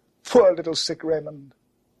hot. Poor little sick Raymond."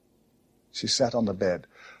 She sat on the bed.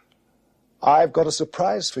 "I've got a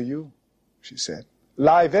surprise for you," she said.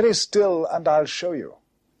 "Lie very still, and I'll show you.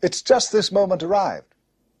 It's just this moment arrived.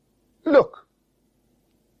 Look."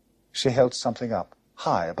 She held something up,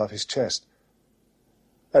 high above his chest.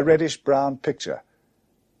 A reddish-brown picture.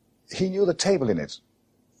 He knew the table in it,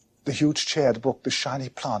 the huge chair, the book, the shiny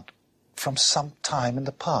plant, from some time in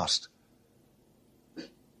the past.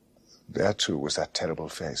 There, too, was that terrible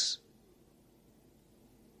face.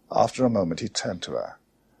 After a moment, he turned to her.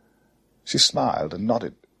 She smiled and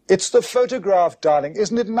nodded. "It's the photograph, darling.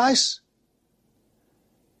 Isn't it nice?"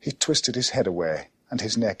 He twisted his head away, and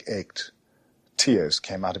his neck ached. Tears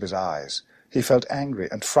came out of his eyes. He felt angry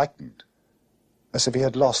and frightened, as if he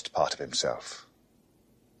had lost part of himself.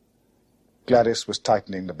 Gladys was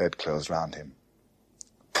tightening the bedclothes round him.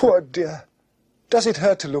 "Poor dear. Does it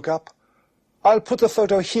hurt to look up? I'll put the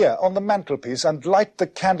photo here on the mantelpiece and light the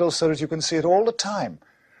candle so that you can see it all the time.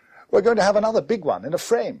 We're going to have another big one in a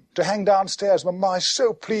frame to hang downstairs. Mamma is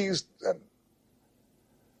so pleased." And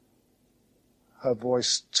her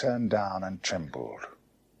voice turned down and trembled.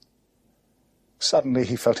 Suddenly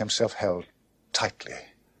he felt himself held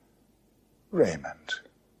tightly. Raymond.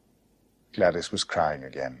 Gladys was crying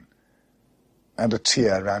again, and a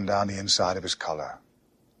tear ran down the inside of his collar.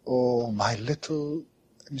 "Oh, my little..."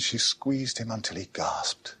 And she squeezed him until he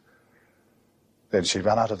gasped. Then she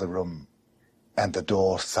ran out of the room, and the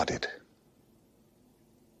door thudded.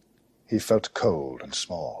 He felt cold and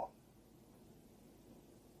small.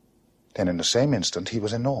 Then in the same instant he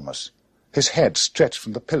was enormous. His head stretched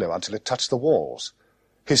from the pillow until it touched the walls.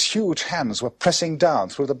 His huge hands were pressing down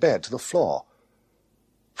through the bed to the floor.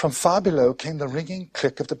 From far below came the ringing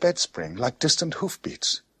click of the bed spring, like distant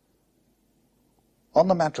hoofbeats. On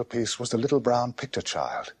the mantelpiece was the little brown picture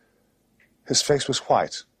child. His face was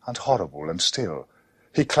white and horrible and still.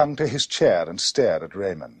 He clung to his chair and stared at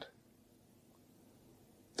Raymond.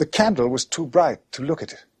 The candle was too bright to look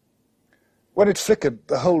at it. When it flickered,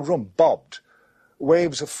 the whole room bobbed.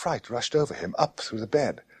 Waves of fright rushed over him, up through the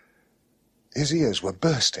bed. His ears were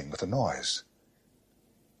bursting with the noise.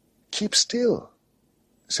 "Keep still,"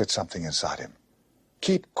 said something inside him.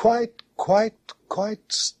 "Keep quite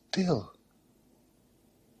still."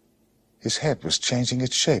 His head was changing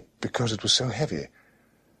its shape because it was so heavy,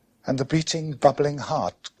 and the beating, bubbling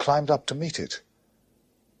heart climbed up to meet it.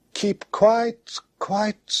 "Keep quite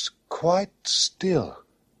still,"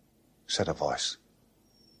 said a voice.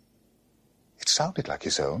 It sounded like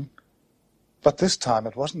his own, but this time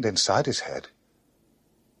it wasn't inside his head.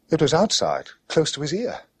 It was outside, close to his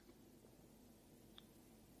ear.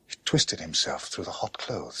 He twisted himself through the hot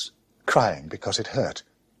clothes, crying because it hurt,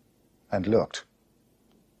 and looked.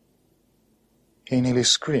 He nearly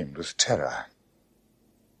screamed with terror.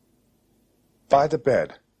 By the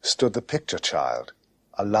bed stood the picture child,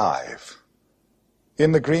 alive,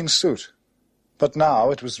 in the green suit, but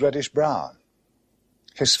now it was reddish-brown.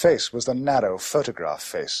 His face was the narrow photograph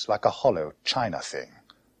face, like a hollow china thing.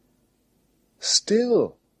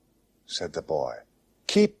 "Still," said the boy.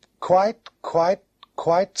 "Keep quite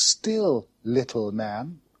still, little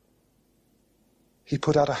man." He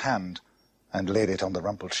put out a hand and laid it on the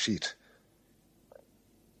rumpled sheet.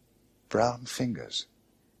 Brown fingers,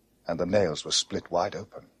 and the nails were split wide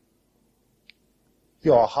open.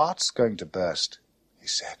 "Your heart's going to burst," he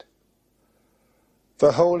said.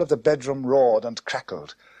 The whole of the bedroom roared and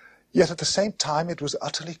crackled, yet at the same time it was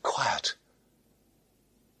utterly quiet.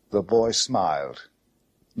 The boy smiled,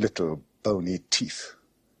 little bony teeth.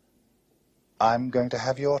 "I'm going to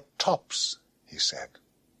have your tops," he said.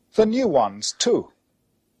 "The new ones, too."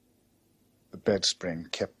 The bed spring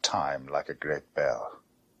kept time like a great bell.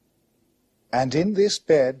 "And in this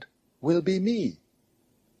bed will be me.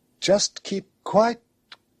 Just keep quite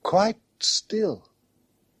still.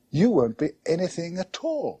 You won't be anything at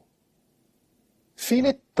all. Feel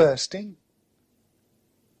it bursting?"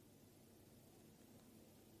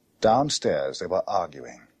 Downstairs they were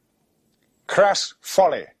arguing. "Crass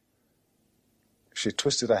folly!" She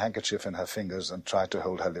twisted a handkerchief in her fingers and tried to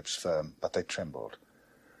hold her lips firm, but they trembled.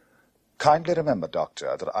 Kindly remember,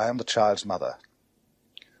 Doctor, that I am the child's mother.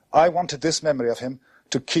 I wanted this memory of him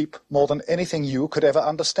to keep more than anything you could ever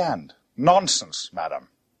understand. Nonsense, madam,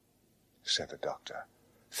 said the doctor.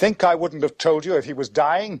 Think I wouldn't have told you if he was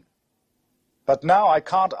dying? But now I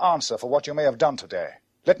can't answer for what you may have done today.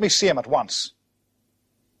 Let me see him at once.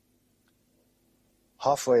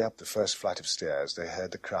 Halfway up the first flight of stairs, they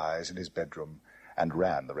heard the cries in his bedroom and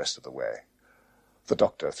ran the rest of the way. The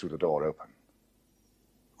doctor threw the door open.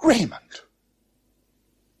 Raymond!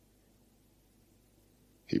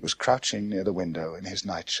 He was crouching near the window in his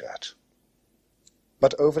nightshirt.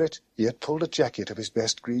 But over it he had pulled a jacket of his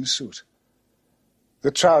best green suit. The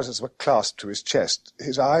trousers were clasped to his chest.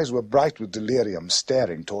 His eyes were bright with delirium,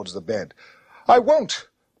 staring towards the bed. I won't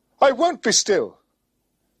be still!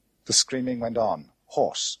 The screaming went on,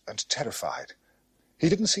 hoarse and terrified. He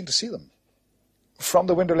didn't seem to see them. From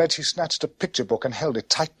the window ledge he snatched a picture book and held it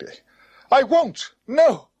tightly. I won't!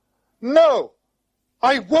 No! No!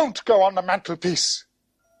 I won't go on the mantelpiece!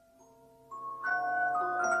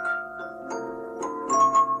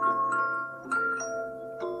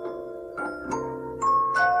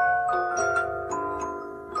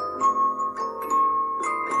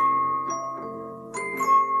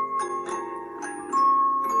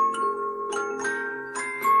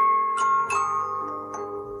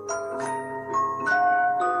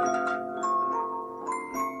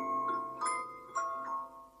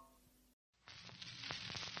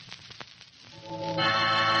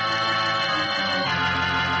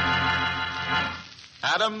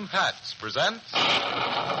 Adam Patz presents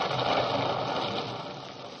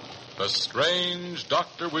The Strange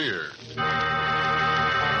Dr. Weird.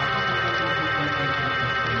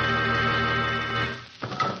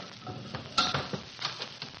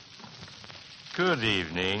 Good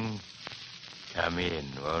evening. Come in,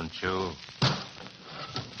 won't you?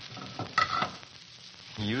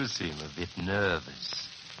 You seem a bit nervous.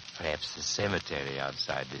 Perhaps the cemetery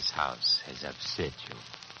outside this house has upset you.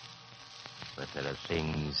 But there are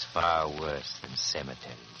things far worse than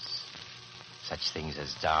cemeteries. Such things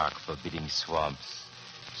as dark, forbidding swamps,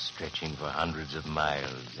 stretching for hundreds of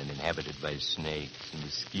miles and inhabited by snakes and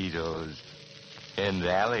mosquitoes and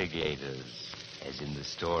alligators, as in the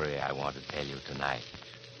story I want to tell you tonight.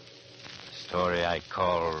 A story I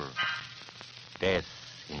call Death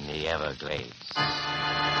in the Everglades.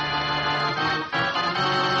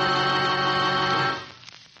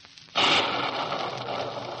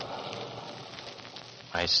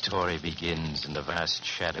 My story begins in the vast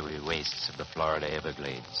shadowy wastes of the Florida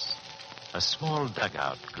Everglades. A small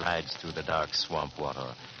dugout glides through the dark swamp water,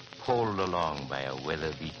 poled along by a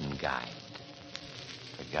weather-beaten guide.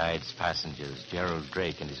 The guide's passengers, Gerald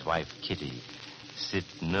Drake and his wife Kitty, sit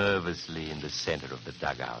nervously in the center of the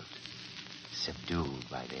dugout, subdued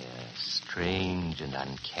by their strange and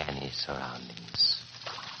uncanny surroundings.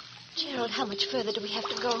 Gerald, how much further do we have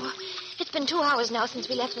to go? It's been 2 hours now since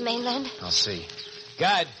we left the mainland. I'll see.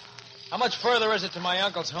 Guide, how much further is it to my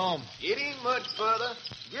uncle's home? It ain't much further.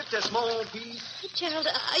 Just a small piece. Gerald,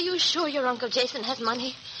 are you sure your Uncle Jason has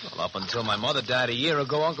money? Well, up until my mother died a year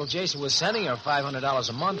ago, Uncle Jason was sending her $500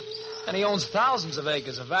 a month. And he owns thousands of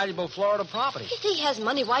acres of valuable Florida property. If he has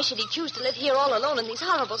money, why should he choose to live here all alone in these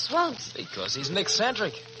horrible swamps? Because he's an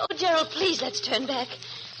eccentric. Oh, Gerald, please, let's turn back.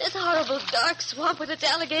 This horrible dark swamp with its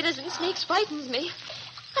alligators and snakes frightens me.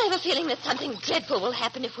 I have a feeling that something dreadful will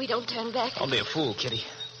happen if we don't turn back. Don't be a fool, Kitty.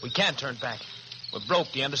 We can't turn back. We're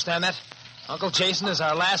broke, do you understand that? Uncle Jason is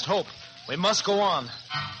our last hope. We must go on.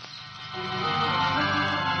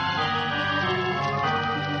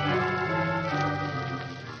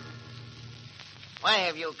 Why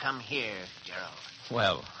have you come here, Gerald?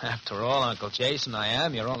 Well, after all, Uncle Jason, I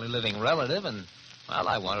am your only living relative, and, well,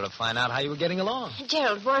 I wanted to find out how you were getting along.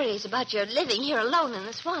 Gerald worries about your living here alone in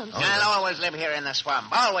the swamps. I'll always live here in the swamp.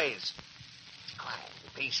 Always. It's quiet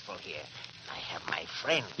and peaceful here. I have my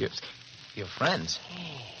friends. Your friends?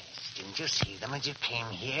 Yes. Didn't you see them as you came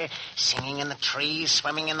here? Singing in the trees,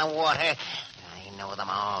 swimming in the water. I know them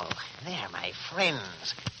all. They're my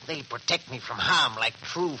friends. They protect me from harm like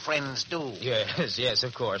true friends do. Yes,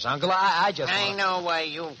 of course. Uncle, I just I know why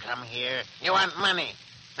you come here. You want money.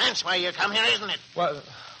 That's why you come here, isn't it? Well,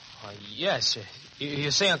 yes.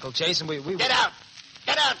 You see, Uncle Jason, we... Get out!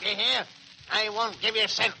 Get out, you hear? I won't give you a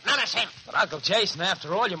cent. Not a cent. But, Uncle Jason,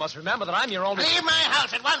 after all, you must remember that I'm your only... Leave my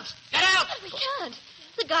house at once. Get out! We can't.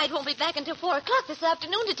 The guide won't be back until 4 o'clock this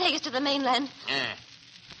afternoon to take us to the mainland.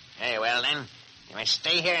 Very well, then. You must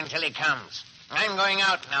stay here until he comes. I'm going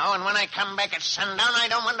out now, and when I come back at sundown, I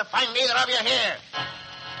don't want to find either of you here.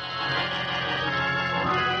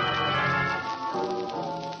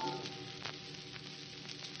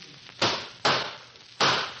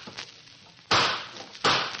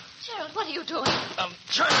 are you doing? I'm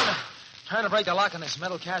trying to break the lock on this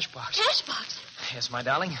metal cash box. Cash box? Yes, my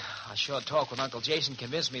darling. A short talk with Uncle Jason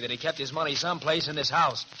convinced me that he kept his money someplace in this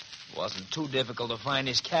house. It wasn't too difficult to find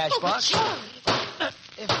his cash box. Charlie.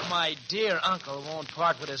 If my dear uncle won't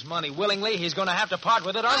part with his money willingly, he's going to have to part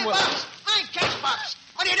with it unwillingly. My cash box.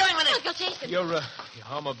 What are you doing with it? Uncle Jason. You're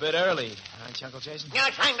home a bit early, aren't you, Uncle Jason?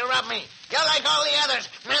 You're trying to rob me. You're like all the others.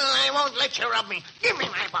 No, I won't let you rob me. Give me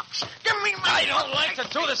my box. Give me my I don't like to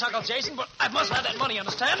do this, Uncle Jason, but I must have that money,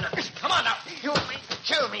 understand? Come on now. You may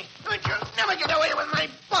kill me, but you'll never get away with my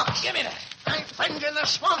box. Give me that. My friend in the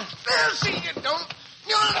swamp. They'll see you don't.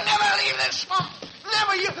 You'll never leave this swamp.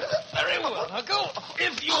 Never you. Very well, Uncle.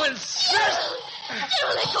 If you insist.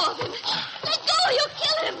 Gerald, let go of him. Let go or you'll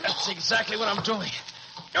kill him. That's exactly what I'm doing.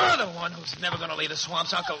 You're the one who's never going to leave the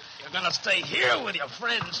swamps, Uncle. You're going to stay here with your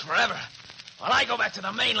friends forever. While I go back to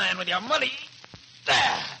the mainland with your money.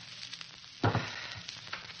 There.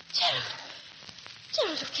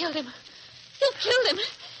 Gerald, you've killed him. You've killed him.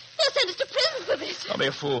 They'll send us to prison for this. Don't be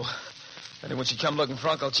a fool. Anyone should come looking for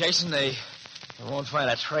Uncle Jason, they won't find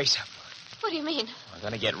a trace of him. What do you mean? We're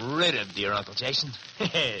going to get rid of dear Uncle Jason.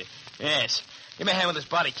 Yes. Give me a hand with this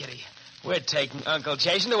body, Kitty. We're taking Uncle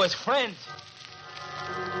Jason to his friends.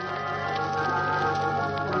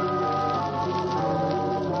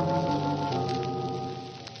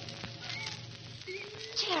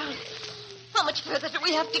 Gerald, how much further do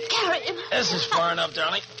we have to carry him? This is far enough,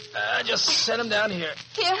 darling. Just set him down here.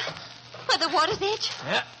 Here? Where the water's edge?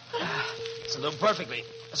 Yeah. This'll do perfectly.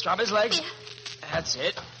 Let's drop his legs. Yeah. That's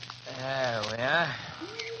it. There we are.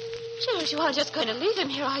 Gerald, you aren't just going to leave him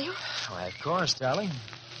here, are you? Why, of course, darling.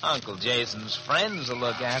 Uncle Jason's friends will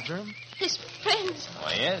look after him. His friends?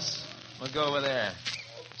 Why, yes. We'll go over there.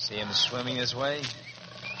 See him swimming this way?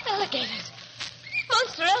 Alligators.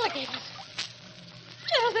 Monster alligators.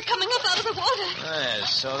 Gerald, they're coming up out of the water.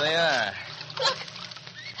 Yes, so they are. Look.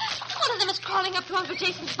 One of them is crawling up to Uncle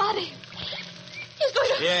Jason's body. He's going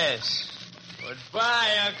to... Yes.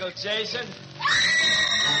 Goodbye, Uncle Jason.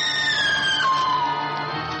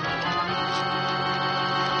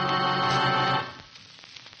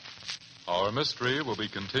 Our mystery will be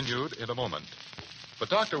continued in a moment. But,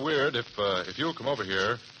 Dr. Weird, if you'll come over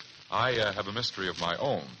here, I have a mystery of my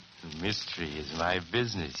own. Mystery is my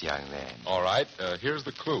business, young man. All right, here's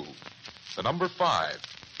the clue. The number 5.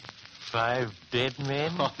 5 dead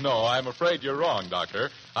men? Oh, no, I'm afraid you're wrong, Doctor.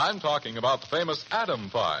 I'm talking about the famous Adam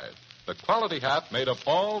 5, the quality hat made of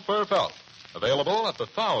all fur felt. Available at the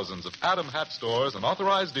thousands of Adam hat stores and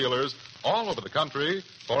authorized dealers all over the country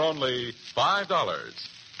for only $5.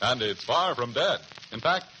 And it's far from dead. In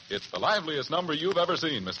fact, it's the liveliest number you've ever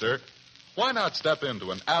seen, mister. Why not step into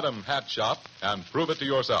an Adam hat shop and prove it to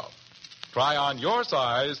yourself? Try on your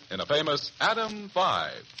size in a famous Adam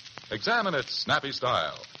 5. Examine its snappy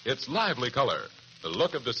style, its lively color, the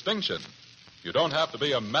look of distinction. You don't have to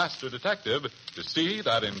be a master detective to see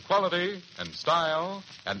that in quality and style,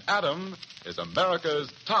 an Adam is America's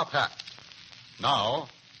top hat. Now,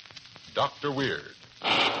 Dr. Weird.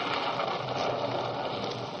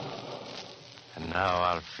 And now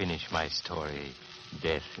I'll finish my story,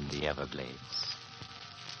 Death in the Everglades.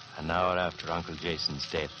 An hour after Uncle Jason's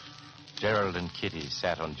death, Gerald and Kitty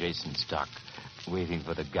sat on Jason's dock, waiting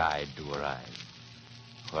for the guide to arrive.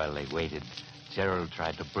 While they waited, Gerald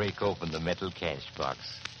tried to break open the metal cash box,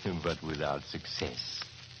 but without success.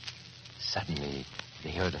 Suddenly,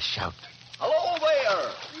 they heard a shout. Hello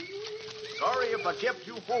there! Sorry if I kept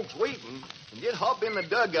you folks waiting. Just hop in the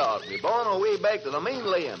dugout. We're on our way back to the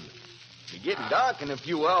mainland. It's getting dark in a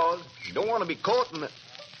few hours. You don't want to be caught in the...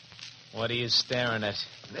 What are you staring at?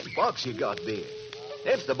 That box you got there.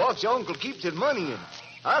 That's the box your uncle keeps his money in.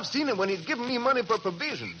 I've seen it when he's giving me money for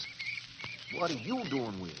provisions. What are you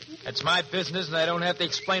doing with it? It's my business, and I don't have to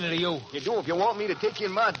explain it to you. You do if you want me to take you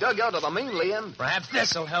in my dugout to the mainland. Perhaps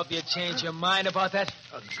this will help you change your mind about that.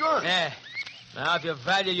 A gun? Yeah. Now, if you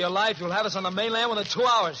value your life, you'll have us on the mainland within 2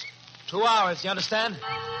 hours. 2 hours, you understand?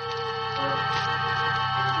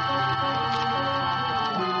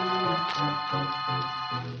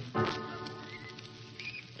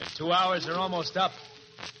 If 2 hours are almost up.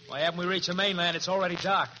 Why haven't we reached the mainland? It's already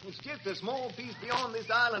dark. It's just a small piece beyond this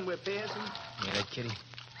island we're passing. Hear that, Kitty? In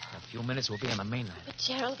a few minutes, we'll be on the mainland. But,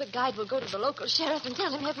 Gerald, the guide will go to the local sheriff and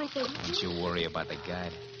tell him everything. Don't you worry about the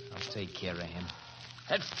guide. I'll take care of him.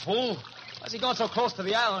 That fool! Why's he gone so close to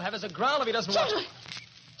the island? Have us aground if he doesn't Gerald! want...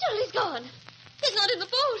 Gerald, he's gone. He's not in the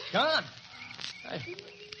boat. Gone? Hey,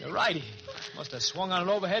 you're right. He must have swung on an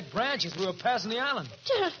overhead branch as we were passing the island.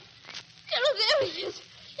 Gerald, there he is.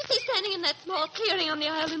 You see, standing in that small clearing on the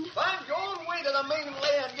island. Find your own way to the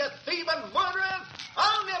mainland, you thieving murderer!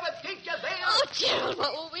 I'll never take you there. Oh, Gerald,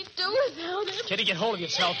 what will we do without him? Kitty, get hold of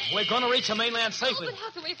yourself. We're going to reach the mainland safely. Oh, but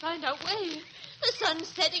how can we find our way? The sun's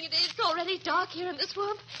setting. It's already dark here in the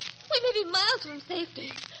swamp. We may be miles from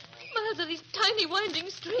safety. Miles of these tiny winding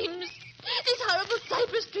streams. These horrible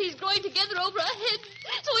cypress trees growing together over our heads,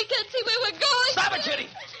 so we can't see where we're going. Stop it, Kitty!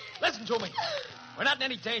 Listen to me. We're not in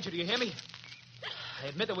any danger, do you hear me? I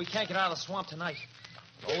admit that we can't get out of the swamp tonight.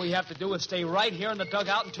 All we have to do is stay right here in the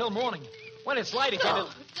dugout until morning. When it's light again...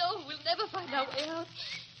 No, we'll never find our way out.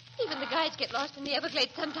 Even the guides get lost in the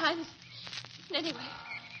Everglades sometimes. And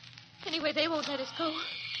anyway, they won't let us go.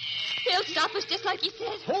 They'll stop us just like he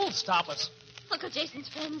said. Who'll stop us? Uncle Jason's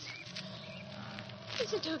friends.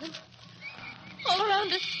 Listen to them. All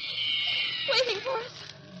around us. Waiting for us.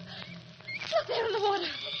 Look there in the water.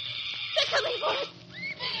 They're coming for us.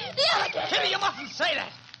 The alligator. Kitty, you mustn't say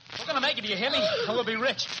that. We're going to make it, do you hear me? And we'll be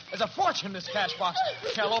rich. There's a fortune in this cash box.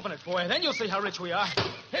 Here, I'll open it for you. Then you'll see how rich we are.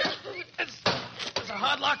 Here. It's a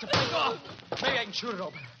hard lock to pick off. Maybe I can shoot it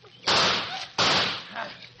open.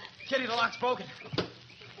 Kitty, the lock's broken.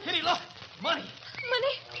 Kitty, look. Money.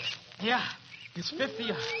 Money? Yeah. It's 50,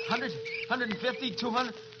 100, 150,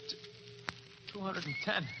 200,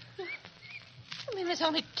 210. I mean, there's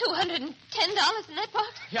only $210 in that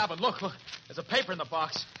box. Yeah, but look. There's a paper in the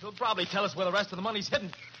box. It'll probably tell us where the rest of the money's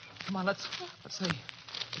hidden. Come on, let's see.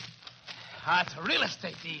 It's a real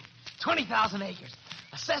estate deed. 20,000 acres.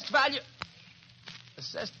 Assessed value,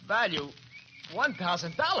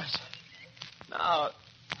 $1,000. No,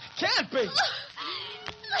 can't be.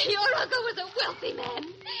 Your uncle was a wealthy man.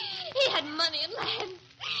 He had money and land.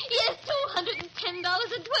 He has $210 and 20,000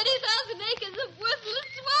 acres of worthless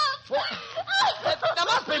swamp. What? There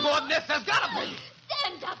must be more than this. There's got to be.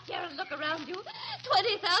 Stand up, Gerald. Look around you.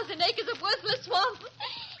 20,000 acres of worthless swamp.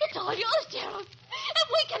 It's all yours, Gerald. If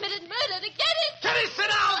we committed murder to get it... Kitty, sit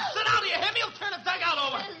down! Sit down, do you hear me? You'll turn the dugout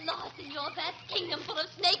over. We're lost in your vast kingdom full of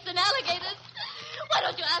snakes and alligators. Why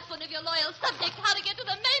don't you ask one of your loyal subjects how to get to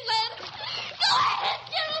the mainland? Go ahead,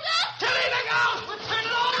 Gerald. Kitty, look out! We'll turn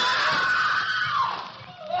it over!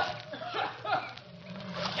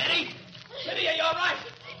 Kitty? Kitty, are you all right?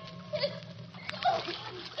 Where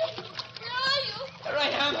are you? There I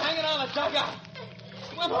am, hanging on the dugout.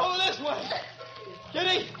 Swim over this way.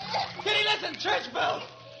 Kitty! Kitty, listen, church bells.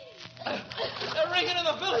 They're ringing in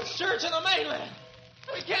the village church in the mainland.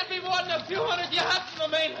 We can't be more than a few hundred yards from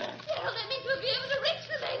the mainland. Well, that means we'll be able to reach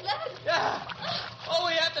the mainland. Yeah. All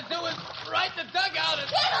we have to do is right the dugout and...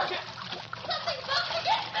 Gerald! Something's coming to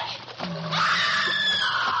get me!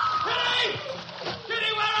 Kitty!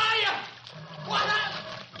 Kitty, where are you? What happened?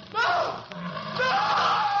 No! No!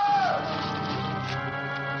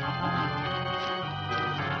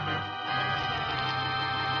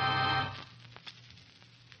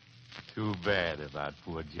 Too bad about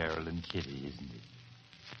poor Gerald and Kitty, isn't it?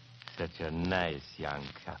 Such a nice young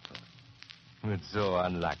couple. But so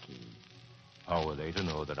unlucky. How were they to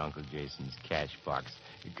know that Uncle Jason's cash box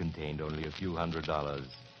contained only a few $100s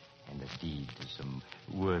and a deed to some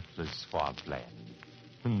worthless swampland?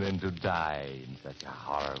 And then to die in such a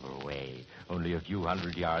horrible way, only a few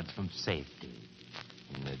hundred yards from safety,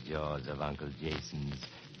 in the jaws of Uncle Jason's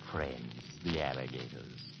friends, the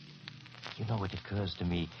alligators. You know, it occurs to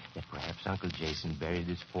me that perhaps Uncle Jason buried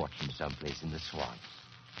his fortune someplace in the swamps.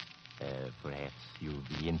 Perhaps you'll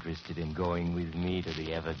be interested in going with me to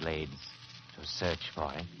the Everglades to search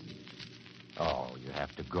for it. Oh, you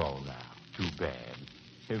have to go now. Too bad.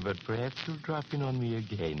 But perhaps you'll drop in on me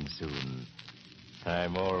again soon.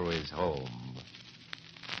 I'm always home.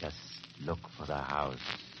 Just look for the house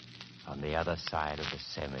on the other side of the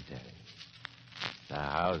cemetery. The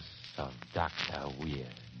house of Dr.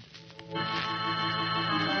 Weird.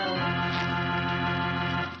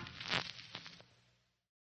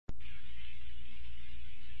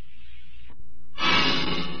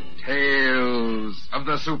 Tales of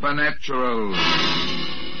the supernatural.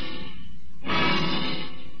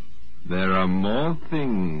 There are more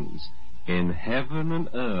things in heaven and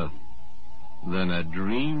earth than are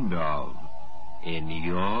dreamed of in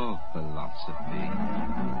your philosophy.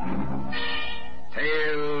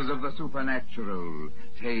 Tales of the supernatural,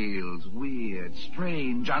 tales weird,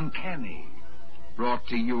 strange, uncanny, brought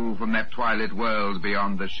to you from that twilight world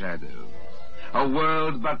beyond the shadows, a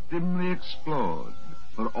world but dimly explored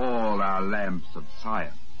for all our lamps of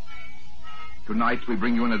science. Tonight we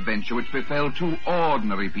bring you an adventure which befell two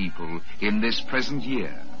ordinary people in this present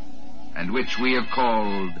year, and which we have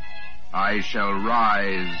called I Shall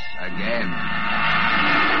Rise Again.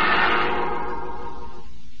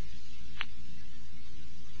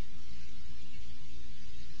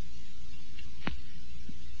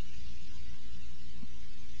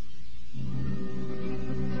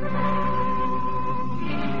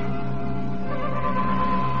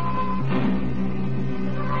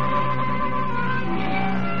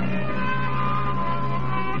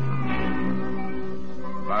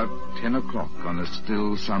 10 o'clock on a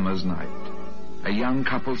still summer's night. A young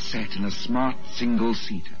couple sat in a smart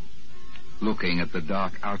single-seater, looking at the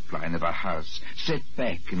dark outline of a house set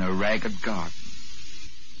back in a ragged garden.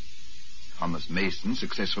 Thomas Mason,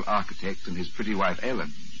 successful architect, and his pretty wife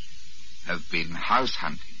Ellen have been house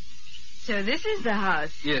hunting. So this is the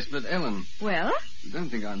house? Yes, but Ellen... Well? Don't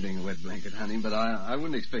think I'm being a wet blanket, honey, but I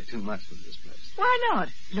wouldn't expect too much from this place. Why not?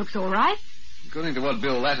 Looks all right. According to what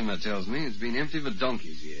Bill Latimer tells me, it's been empty for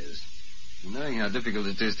donkey's years. And knowing how difficult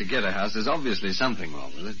it is to get a house, there's obviously something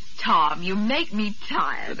wrong with it. Tom, you make me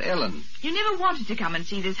tired. But Ellen... You never wanted to come and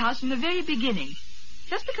see this house from the very beginning.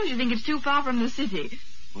 Just because you think it's too far from the city.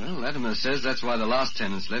 Well, Latimer says that's why the last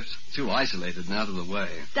tenants left. Too isolated and out of the way.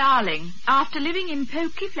 Darling, after living in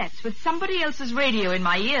poky flats with somebody else's radio in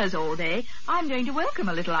my ears all day, I'm going to welcome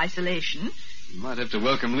a little isolation. You might have to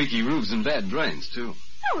welcome leaky roofs and bad drains, too.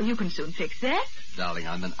 Oh, you can soon fix that. Darling,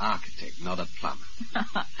 I'm an architect, not a plumber.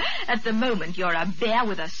 At the moment, you're a bear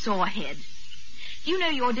with a sore head. You know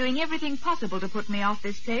you're doing everything possible to put me off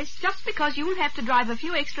this place just because you'll have to drive a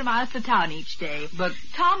few extra miles to town each day. But...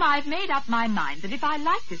 Tom, I've made up my mind that if I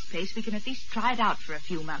like this place, we can at least try it out for a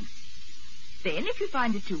few months. Then, if you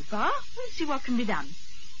find it too far, we'll see what can be done.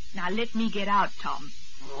 Now, let me get out, Tom.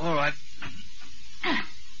 All right.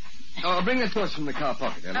 I'll bring the torch from the car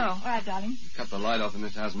pocket, Ellen. Oh, all right, darling. Cut the light off in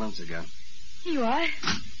this house months ago. Here you are.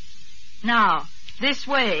 Now, this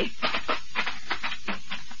way.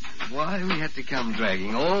 Why we had to come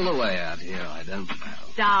dragging all the way out here, I don't know.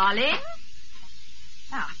 Darling.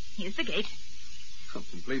 Ah, here's the gate. Oh,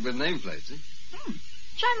 complete with nameplates, eh?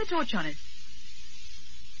 Shine the torch on it.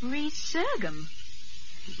 Resurgam.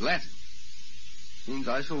 It's Latin. Means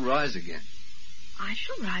I shall rise again. I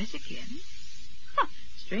shall rise again? Huh,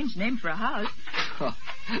 strange name for a house. Oh,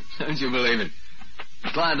 don't you believe it? A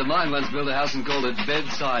client of mine once built a house and called it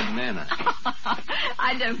Bedside Manor.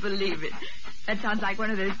 I don't believe it. That sounds like one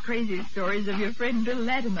of those crazy stories of your friend Bill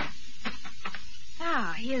Latimer.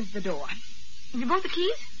 Ah, here's the door. Have you brought the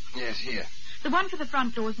keys? Yes, here. The one for the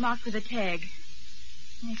front door is marked with a tag.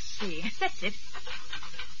 Let's see. That's it.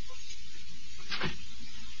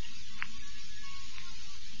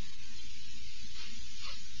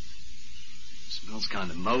 Smells kind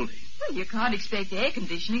of moldy. Well, you can't expect air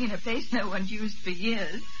conditioning in a place no one's used for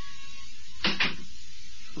years.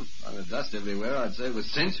 By the dust everywhere, I'd say it was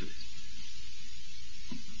centuries.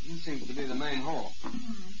 This seems to be the main hall.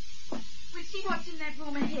 We'll see what's in that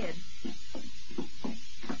room ahead.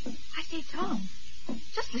 I say, Tom,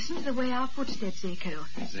 just listen to the way our footsteps echo.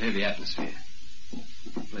 It's a heavy atmosphere.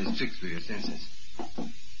 Plays tricks for your senses.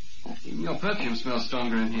 Even your perfume smells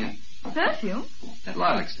stronger in here. Perfume? That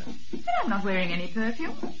lilac stuff. But I'm not wearing any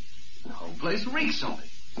perfume. The whole place reeks of it.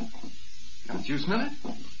 Can't you smell it?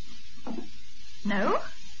 No.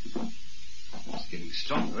 It's getting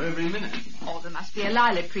stronger every minute. Oh, there must be a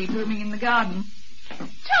lilac tree blooming in the garden.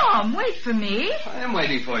 Tom, wait for me. I am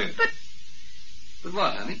waiting for you. But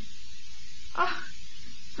what, honey? Oh,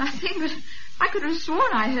 nothing, but I could have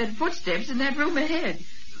sworn I heard footsteps in that room ahead.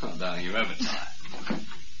 Oh, darling, you're overtired.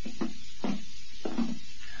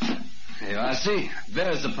 Here, I see.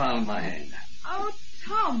 There's the palm of my hand. Oh,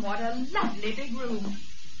 Tom, what a lovely big room.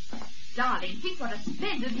 Darling, think what a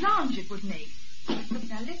splendid lounge it would make. Look,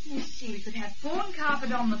 now, let me see. We could have fawn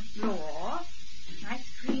carpet on the floor, nice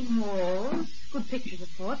clean walls, good pictures,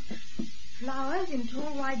 of course, flowers in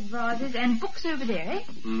tall white vases, and books over there, eh?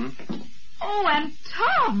 Mm-hmm. Oh, and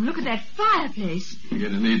Tom, look at that fireplace. You're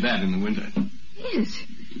going to need that in the winter. Yes.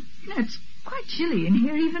 No, it's quite chilly in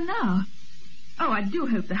here even now. Oh, I do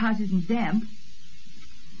hope the house isn't damp.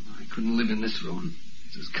 I couldn't live in this room.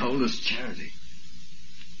 It's as cold as charity.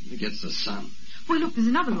 It gets the sun. Well, look, there's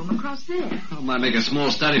another room across there. Oh, might make a small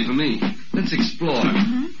study for me. Let's explore.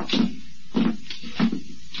 Mm-hmm.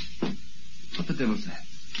 What the devil's that?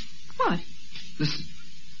 What? Listen.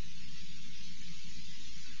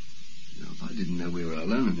 Now, if I didn't know we were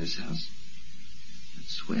alone in this house, I'd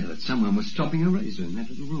swear that someone was chopping a razor in that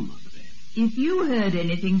little room over there. If you heard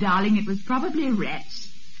anything, darling, it was probably rats.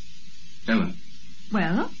 Ellen.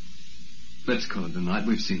 Well? Let's call it a night.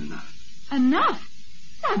 We've seen enough. Enough?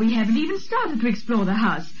 Why, we haven't even started to explore the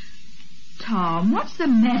house. Tom, what's the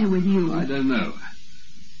matter with you? I don't know.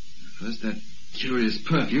 First that curious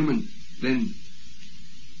perfume, and then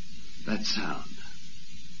that sound.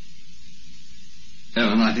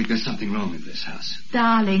 Ellen, I think there's something wrong in this house.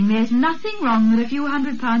 Darling, there's nothing wrong that a few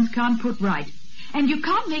 £100 can't put right. And you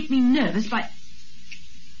can't make me nervous by...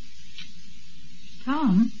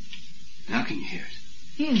 Tom? How can you hear it?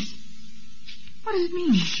 Yes. What does it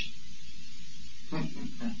mean? Well,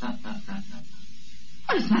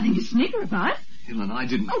 it's nothing to snigger about. Ellen, I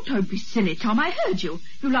didn't... Oh, don't be silly, Tom. I heard you.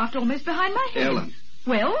 You laughed almost behind my head. Ellen.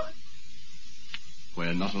 Well?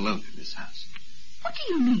 We're not alone in this house. What do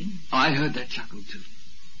you mean? I heard that chuckle, too.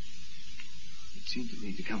 It seemed to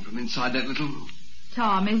me to come from inside that little room.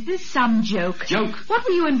 Tom, is this some joke? Joke? What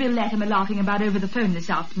were you and Bill Latimer laughing about over the phone this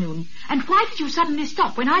afternoon? And why did you suddenly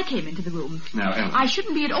stop when I came into the room? Now, Ellen... I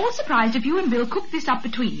shouldn't be at all surprised if you and Bill cooked this up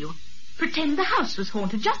between you. Pretend the house was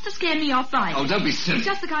haunted just to scare me off buying it. Oh, don't be silly. It's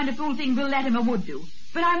just the kind of fool thing Bill Latimer would do.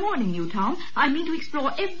 But I'm warning you, Tom. I mean to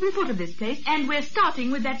explore every foot of this place, and we're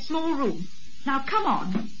starting with that small room. Now, come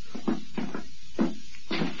on.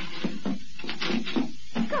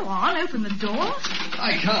 Go on, open the door.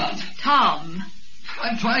 I can't. Tom.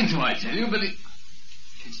 I'm trying to, I tell you, but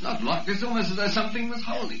it's not locked. It's almost as though something was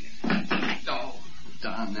holding it. Oh,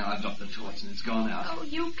 darn, now I've dropped the torch and it's gone out. Oh,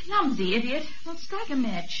 you clumsy idiot. Well, strike a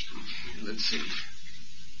match. Let's see.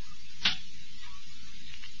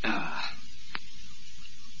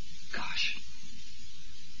 Gosh.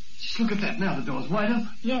 Just look at that now. The door's wide open.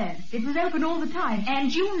 Yes, it was open all the time,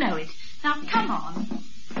 and you know it. Now, come on.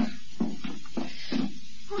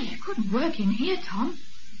 Oh, you couldn't work in here, Tom.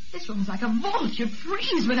 This room's like a vault. You'd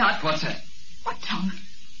freeze without... What's that? What, Tom?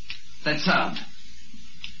 That sound.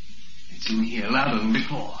 It's in here, louder than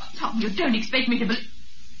before. Tom, you don't expect me to believe...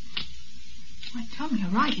 Why, Tom, you're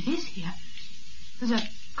right. It is here. There's a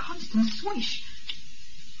constant swish.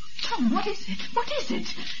 Tom, what is it? What is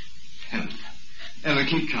it? Ellen,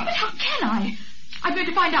 keep calm. But how can I? I'm going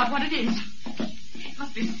to find out what it is. It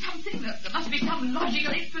must be something. There must be some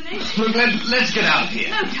logical explanation. Look, let's get out of here.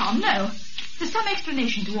 No, Tom, no. There's some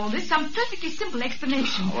explanation to all this, some perfectly simple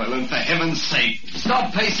explanation. Oh, Ellen, for heaven's sake,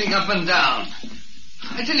 stop pacing up and down.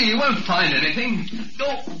 I tell you won't find anything.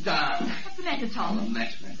 Go down. What's the matter, Tom? Oh,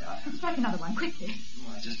 match, man. Let's strike another one, quickly.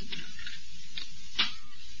 Oh, just a minute.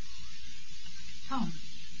 Tom,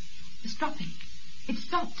 it's dropping. It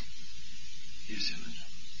stopped. Yes, Ellen.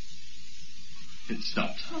 It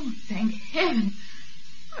stopped. Oh, thank heaven.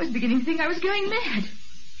 I was beginning to think I was going mad.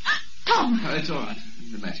 Tom! Oh, it's all right.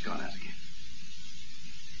 The match gone out again.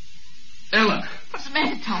 Ellen! What's the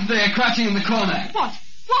matter, Tom? They're crouching in the corner. What?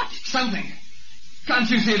 What? Something. Can't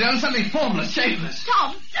you see it, Ellen? Something formless, shapeless.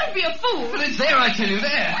 Tom, don't be a fool. But it's there, I tell you,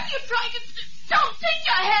 there. What are you trying to do? Tom, take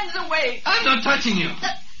your hands away. I'm not touching you.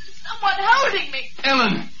 Someone holding me.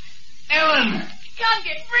 Ellen! Ellen! I can't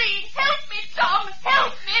get free. Help me, Tom.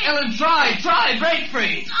 Help me. Ellen, try. Break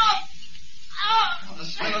free. Oh. Oh, the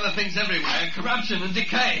smell of the things everywhere. Corruption and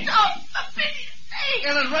decay. Tom, for pity's sake.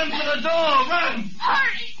 Ellen, run for the door. Run.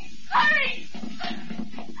 Hurry.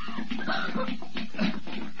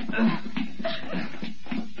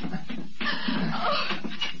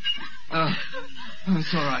 Oh,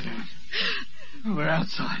 it's all right, Ellen. We're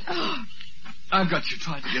outside. Oh. I've got you.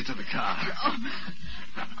 Try to get to the car.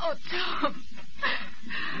 Oh, Tom.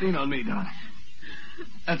 Lean on me, darling.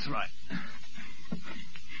 That's right.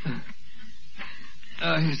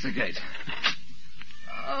 Here's the gate.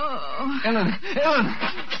 Oh. Ellen!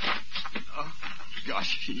 Oh,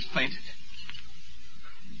 gosh, she's fainted.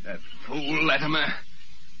 That fool Latimer.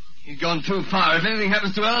 He's gone too far. If anything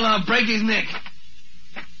happens to Ellen, I'll break his neck.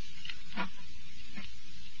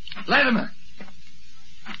 Latimer!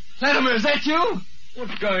 Latimer, is that you?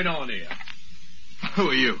 What's going on here? Who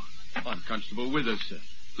are you? I'm Constable Withers, sir.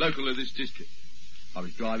 Local of this district. I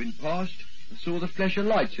was driving past and saw the flash of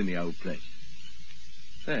lights in the old place.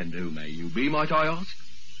 And who may you be, might I ask?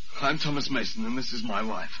 I'm Thomas Mason, and this is my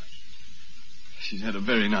wife. She's had a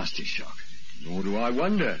very nasty shock. Nor do I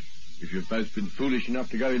wonder, if you've both been foolish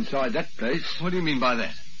enough to go inside that place. What do you mean by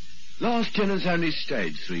that? Last tenant's only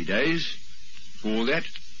stayed 3 days. Before that,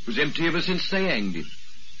 was empty ever since they hanged him.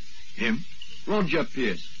 Him? Roger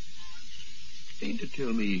Pierce. Mean to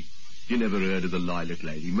tell me you never heard of the Lilac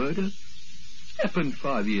Lady murder? Happened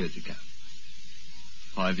 5 years ago.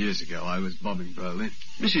 5 years ago, I was bombing Berlin.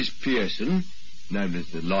 Mrs. Pearson, known as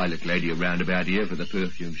the Lilac Lady around about here for the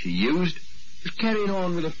perfume she used, was carrying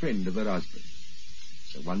on with a friend of her husband.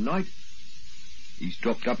 So one night, he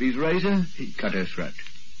stropped up his razor, he cut her throat.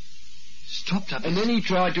 Stropped up And then he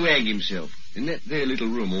tried to hang himself in that there little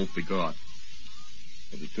room off the guard.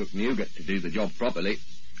 But it took Newgate to do the job properly.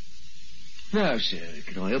 Now, sir,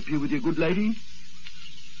 can I help you with your good lady?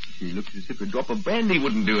 She looks as if a drop of brandy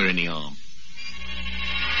wouldn't do her any harm.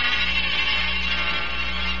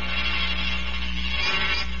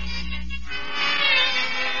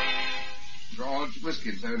 George, whiskey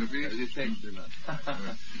and soda, please. Thanks very much.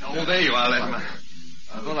 Oh, there you are, Latimer.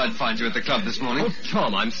 I thought I'd find you at the club this morning. Oh,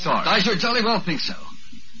 Tom, I'm sorry. I should jolly well think so.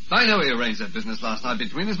 I know we arranged that business last night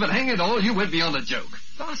between us, but hang it all, you went beyond a joke.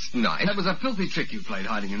 Last night? That was a filthy trick you played,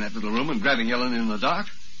 hiding in that little room and grabbing Ellen in the dark.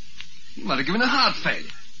 You might have given her heart failure.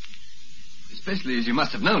 Especially as you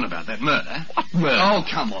must have known about that murder. What murder? Oh,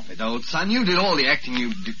 come off it, old son. You did all the acting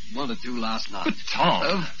you wanted to last night. But, Tom...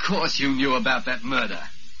 Of course you knew about that murder.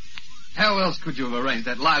 How else could you have arranged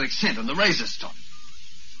that lilac scent on the razor stop?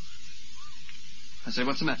 I say,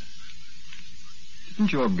 what's the matter?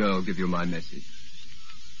 Didn't your girl give you my message?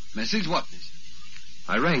 Message? What message?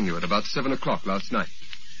 I rang you at about 7 o'clock last night.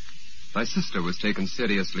 My sister was taken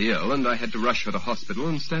seriously ill, and I had to rush her to hospital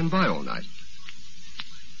and stand by all night.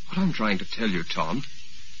 What I'm trying to tell you, Tom,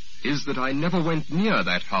 is that I never went near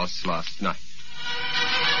that house last night.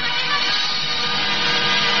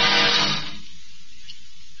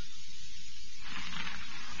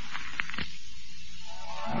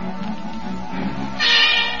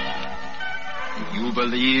 You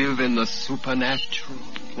believe in the supernatural?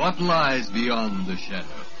 What lies beyond the shadow?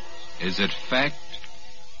 Is it fact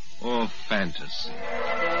or fantasy?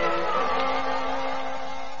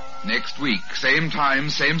 Next week, same time,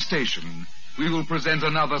 same station, we will present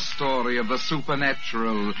another story of the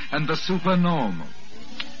supernatural and the supernormal,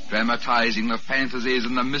 dramatizing the fantasies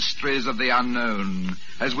and the mysteries of the unknown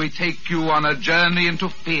as we take you on a journey into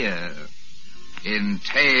fear in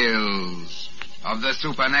Tales of the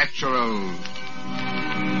Supernatural.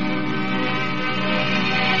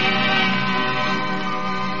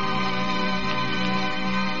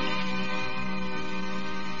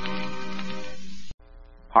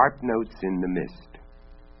 Harp Notes in the Mist.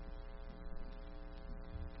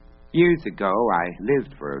 Years ago, I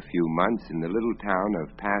lived for a few months in the little town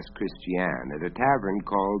of Pass Christian at a tavern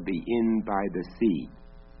called the Inn by the Sea.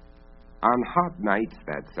 On hot nights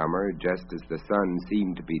that summer, just as the sun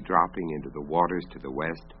seemed to be dropping into the waters to the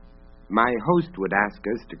west, my host would ask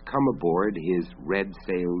us to come aboard his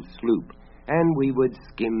red-sailed sloop, and we would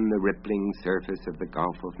skim the rippling surface of the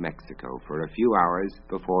Gulf of Mexico for a few hours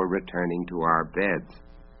before returning to our beds.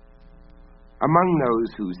 Among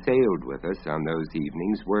those who sailed with us on those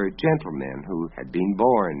evenings were gentlemen who had been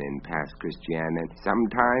born in Pass Christian, and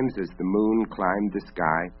sometimes, as the moon climbed the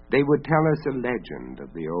sky, they would tell us a legend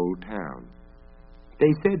of the old town.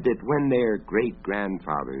 They said that when their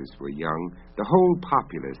great-grandfathers were young, the whole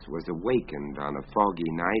populace was awakened on a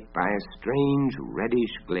foggy night by a strange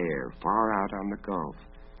reddish glare far out on the Gulf.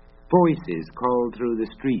 Voices called through the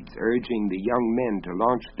streets, urging the young men to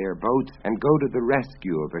launch their boats and go to the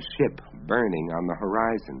rescue of a ship burning on the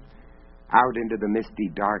horizon. Out into the misty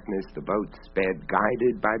darkness the boats sped,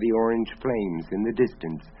 guided by the orange flames in the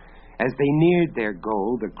distance. As they neared their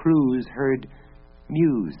goal, the crews heard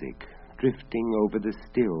music drifting over the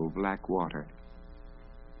still black water.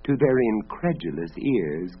 To their incredulous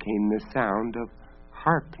ears came the sound of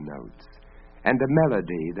harp notes, and a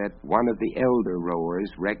melody that one of the elder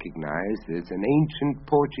rowers recognized as an ancient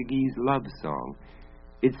Portuguese love song.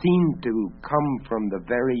 It seemed to come from the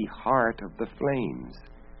very heart of the flames.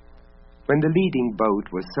 When the leading boat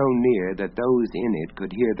was so near that those in it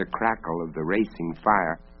could hear the crackle of the racing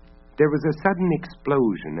fire, there was a sudden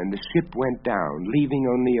explosion, and the ship went down, leaving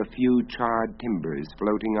only a few charred timbers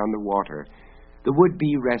floating on the water. The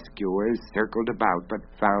would-be rescuers circled about,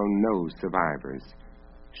 but found no survivors.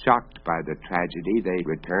 Shocked by the tragedy, they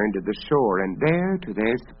returned to the shore, and there, to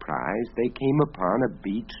their surprise, they came upon a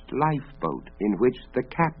beached lifeboat in which the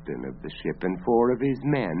captain of the ship and 4 of his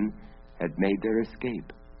men had made their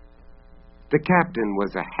escape. The captain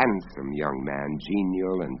was a handsome young man,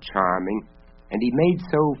 genial and charming, and he made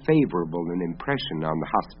so favorable an impression on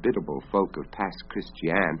the hospitable folk of Pass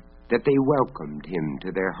Christian that they welcomed him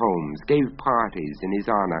to their homes, gave parties in his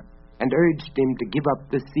honor, and urged him to give up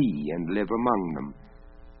the sea and live among them.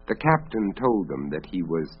 The captain told them that he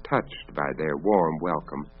was touched by their warm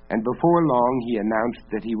welcome, and before long he announced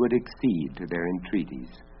that he would accede to their entreaties.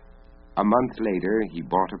 A month later, he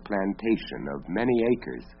bought a plantation of many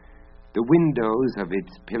acres. The windows of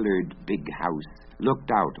its pillared big house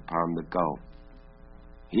looked out upon the Gulf.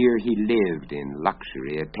 Here he lived in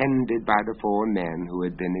luxury, attended by the 4 men who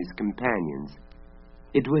had been his companions.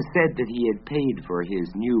 It was said that he had paid for his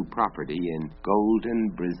new property in golden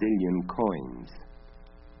Brazilian coins.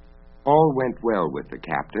 All went well with the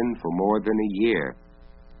captain for more than a year.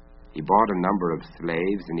 He bought a number of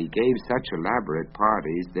slaves, and he gave such elaborate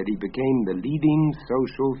parties that he became the leading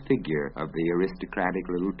social figure of the aristocratic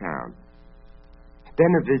little town.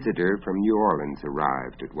 Then a visitor from New Orleans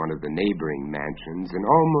arrived at one of the neighboring mansions and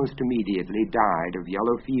almost immediately died of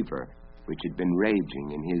yellow fever, which had been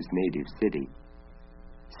raging in his native city.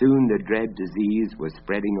 Soon the dread disease was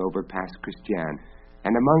spreading over Pass Christian,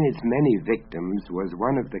 and among its many victims was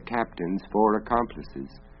one of the captain's 4 accomplices.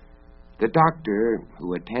 The doctor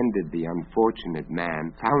who attended the unfortunate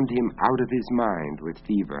man found him out of his mind with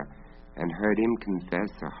fever, and heard him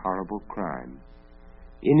confess a horrible crime.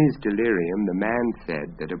 In his delirium, the man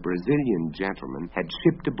said that a Brazilian gentleman had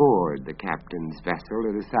shipped aboard the captain's vessel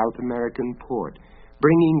at a South American port,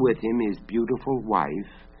 bringing with him his beautiful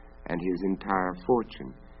wife and his entire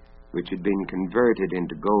fortune, which had been converted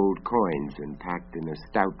into gold coins and packed in a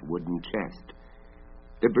stout wooden chest.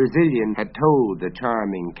 The Brazilian had told the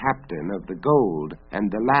charming captain of the gold,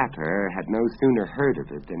 and the latter had no sooner heard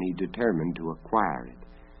of it than he determined to acquire it.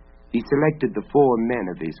 He selected the 4 men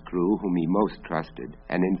of his crew whom he most trusted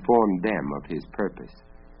and informed them of his purpose.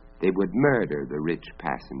 They would murder the rich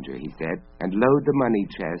passenger, he said, and load the money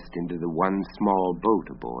chest into the one small boat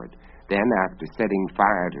aboard. Then, after setting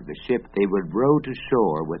fire to the ship, they would row to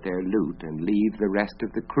shore with their loot and leave the rest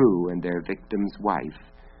of the crew and their victim's wife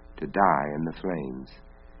to die in the flames.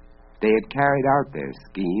 They had carried out their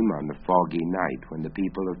scheme on the foggy night when the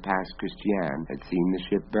people of Pass Christian had seen the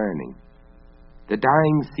ship burning. The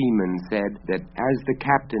dying seaman said that as the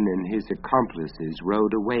captain and his accomplices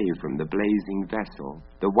rowed away from the blazing vessel,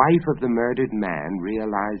 the wife of the murdered man,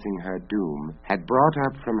 realizing her doom, had brought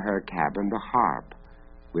up from her cabin the harp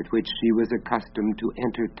with which she was accustomed to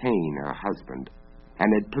entertain her husband,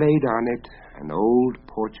 and had played on it an old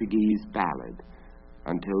Portuguese ballad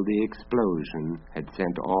until the explosion had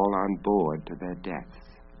sent all on board to their deaths.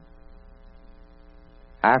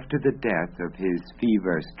 After the death of his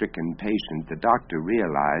fever-stricken patient, the doctor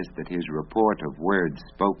realized that his report of words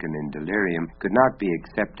spoken in delirium could not be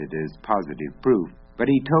accepted as positive proof, but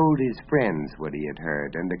he told his friends what he had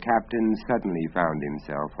heard, and the captain suddenly found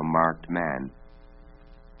himself a marked man.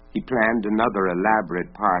 He planned another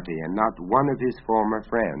elaborate party, and not one of his former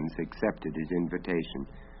friends accepted his invitation.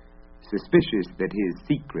 Suspicious that his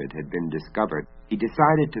secret had been discovered, he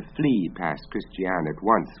decided to flee past Christian at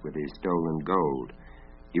once with his stolen gold.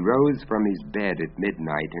 He rose from his bed at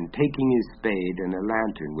midnight, and taking his spade and a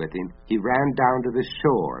lantern with him, he ran down to the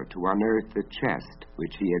shore to unearth the chest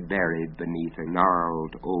which he had buried beneath a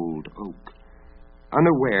gnarled old oak.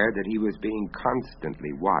 Unaware that he was being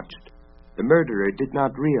constantly watched, the murderer did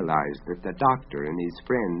not realize that the doctor and his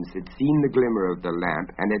friends had seen the glimmer of the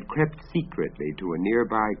lamp and had crept secretly to a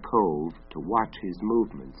nearby cove to watch his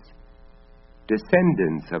movements.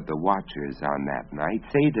 Descendants of the watchers on that night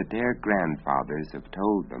say that their grandfathers have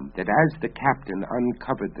told them that as the captain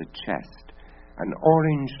uncovered the chest, an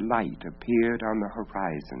orange light appeared on the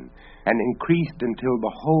horizon and increased until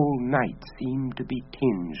the whole night seemed to be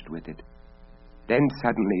tinged with it. Then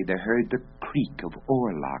suddenly they heard the creak of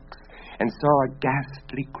oarlocks and saw a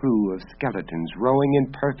ghastly crew of skeletons rowing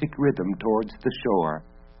in perfect rhythm towards the shore.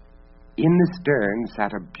 In the stern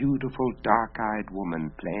sat a beautiful, dark-eyed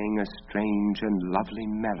woman playing a strange and lovely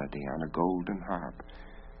melody on a golden harp.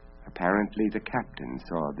 Apparently the captain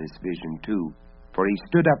saw this vision too, for he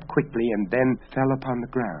stood up quickly and then fell upon the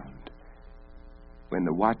ground. When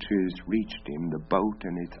the watchers reached him, the boat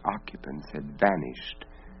and its occupants had vanished,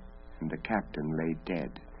 and the captain lay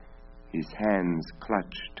dead, his hands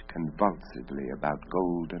clutched convulsively about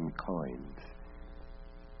golden coins.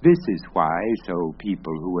 This is why so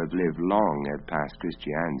people who have lived long at Pass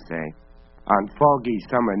Christian say, on foggy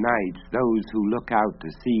summer nights, those who look out to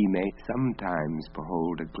sea may sometimes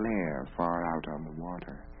behold a glare far out on the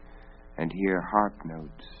water and hear harp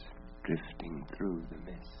notes drifting through the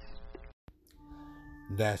mist.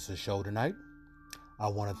 That's the show tonight. I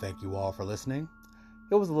want to thank you all for listening.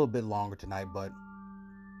 It was a little bit longer tonight, but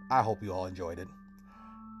I hope you all enjoyed it.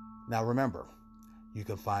 Now remember, you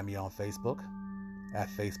can find me on Facebook at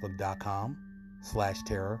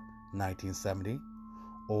facebook.com/terror1970,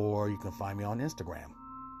 or you can find me on Instagram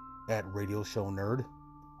at Radio Show Nerd,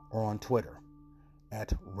 or on Twitter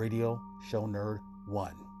at Radio Show Nerd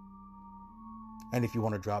 1. And if you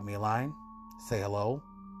want to drop me a line, say hello,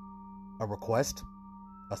 a request,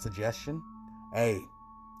 a suggestion,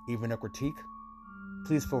 even a critique,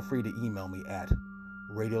 please feel free to email me at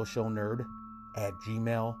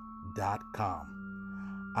radioshownerd@gmail.com.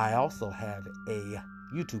 I also have a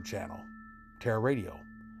YouTube channel, Terror Radio.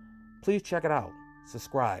 Please check it out.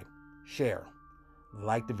 Subscribe, share,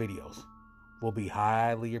 like the videos. Will be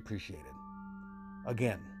highly appreciated.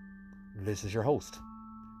 Again, this is your host,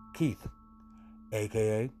 Keith,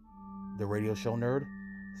 a.k.a. The Radio Show Nerd,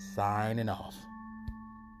 signing off.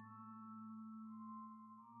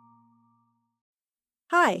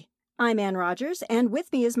 Hi, I'm Ann Rogers, and with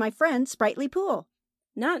me is my friend, Sprightly Pool.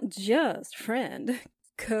 Not just friend,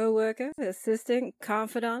 co-worker, assistant,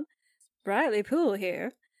 confidant, Sprightly Pool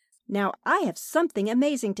here. Now, I have something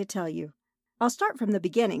amazing to tell you. I'll start from the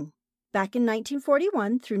beginning. Back in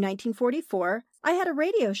 1941 through 1944, I had a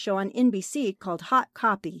radio show on NBC called Hot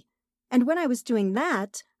Copy. And when I was doing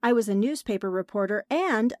that, I was a newspaper reporter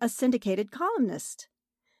and a syndicated columnist.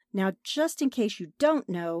 Now, just in case you don't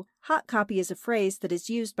know, hot copy is a phrase that is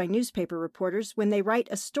used by newspaper reporters when they write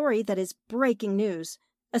a story that is breaking news,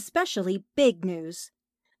 especially big news.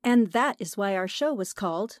 And that is why our show was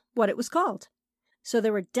called what it was called. So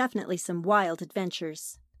there were definitely some wild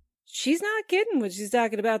adventures. She's not kidding when she's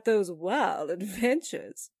talking about those wild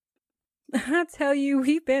adventures. I tell you,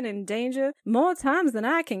 we've been in danger more times than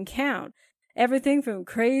I can count. Everything from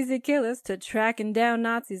crazy killers to tracking down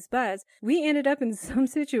Nazi spies. We ended up in some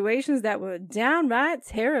situations that were downright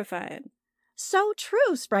terrifying. So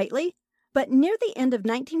true, Sprightly. But near the end of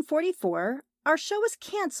 1944, our show was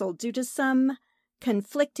canceled due to some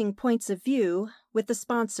conflicting points of view with the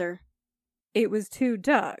sponsor. It was too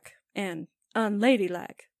dark and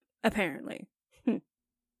unladylike, apparently.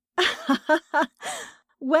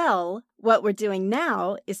 Well, what we're doing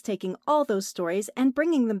now is taking all those stories and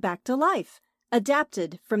bringing them back to life,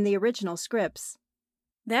 adapted from the original scripts.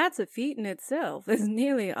 That's a feat in itself, as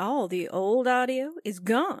nearly all the old audio is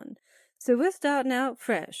gone. So we're starting out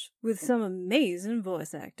fresh with some amazing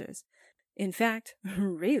voice actors. In fact,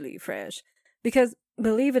 really fresh. Because,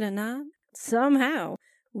 believe it or not, somehow,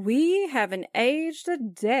 we haven't aged a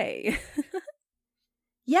day.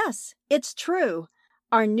 Yes, it's true.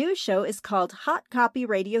 Our new show is called Hot Copy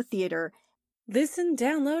Radio Theater. Listen,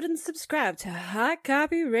 download, and subscribe to Hot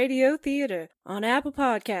Copy Radio Theater on Apple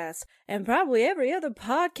Podcasts and probably every other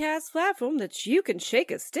podcast platform that you can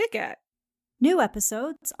shake a stick at. New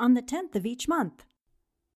episodes on the 10th of each month.